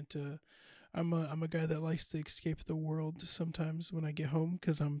 Can't. I'm a guy that likes to escape the world sometimes when I get home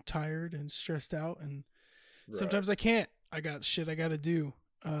because I'm tired and stressed out, and sometimes I can't. I got shit I got to do,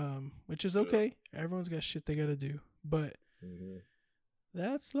 which is okay. Everyone's got shit they got to do, but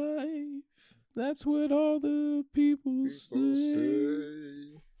that's life. That's what all the people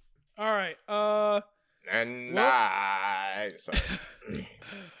say. All right. And sorry.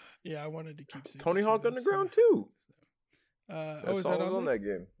 Yeah, I wanted to keep singing. Tony Hawk Underground too. That song was on that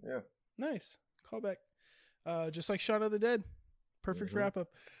game. Yeah. Nice callback. Just like Shaun of the Dead. Perfect wrap up.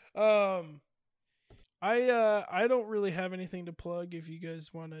 I don't really have anything to plug. If you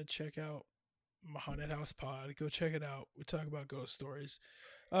guys want to check out my Haunted House Pod, go check it out. We talk about ghost stories.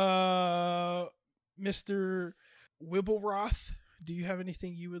 Mr. Wibbleroth, do you have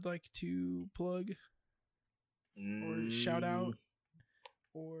anything you would like to plug or shout out?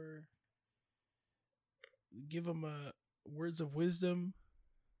 Or give them words of wisdom,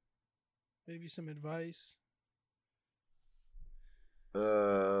 maybe some advice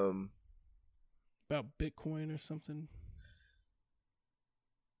about Bitcoin or something.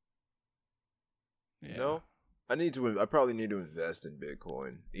 Yeah. No, I probably need to invest in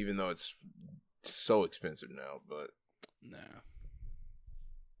Bitcoin, even though it's so expensive now. But nah,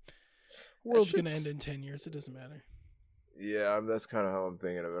 world's gonna end in 10 years. It doesn't matter. Yeah, that's kind of how I'm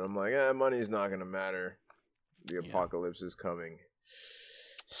thinking of it. I'm like, money's not gonna matter. The apocalypse is coming.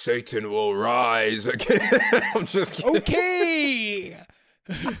 Satan will rise again. I'm just kidding. Okay.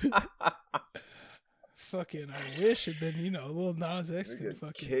 Fucking, I wish, and then little Nas X could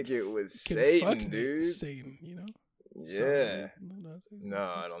fucking kick it with Satan, dude. Satan, Yeah. No,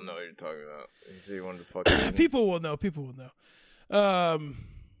 I don't know what you're talking about. You say you wanted to fucking. People will know. For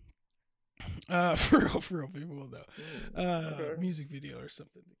real, people will know. Okay. Music video or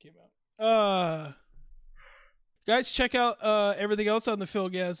something that came out. Guys, check out everything else on the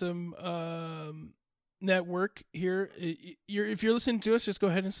Philgasm network here. If you're listening to us, just go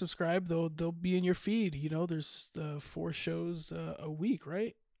ahead and subscribe. They'll be in your feed. There's 4 shows a week,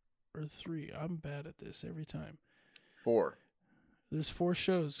 right? Or 3. I'm bad at this every time. 4. There's 4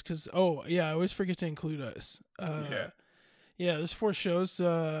 shows because I always forget to include us. Yeah, there's 4 shows.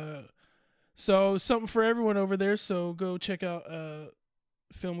 So something for everyone over there. So go check out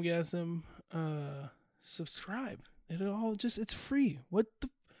Filmgasm. Subscribe. It's free. What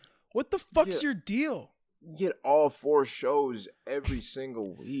the fuck's your deal? You get all 4 shows every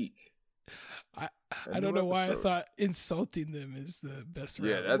single week. I don't know why I thought insulting them is the best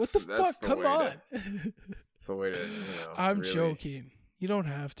route. Yeah, what the fuck? Come on. It's a way to, I'm really... joking. You don't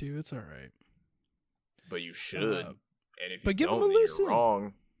have to. It's all right. But you should. And if but you give don't, them a listen. You're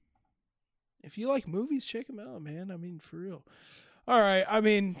wrong. If you like movies, check them out, man. I mean, for real. All right. I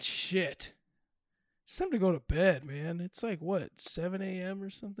mean, shit. It's time to go to bed, man. It's like, 7 a.m.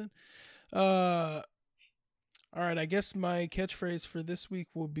 or something? All right. I guess my catchphrase for this week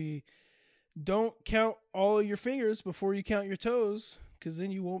will be, don't count all of your fingers before you count your toes, because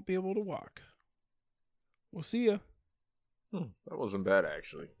then you won't be able to walk. We'll see ya. That wasn't bad,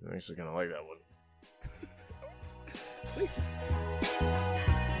 actually. I actually kind of like that one. Thank you.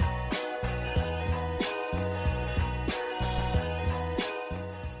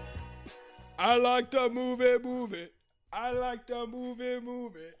 I like to move it. I like to move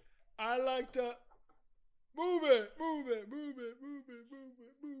it. I like to move it.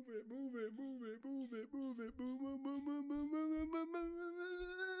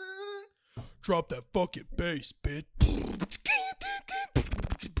 Drop that fucking bass, bitch.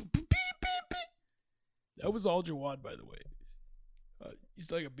 That was all Jawad, by the way.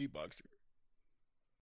 He's like a beatboxer.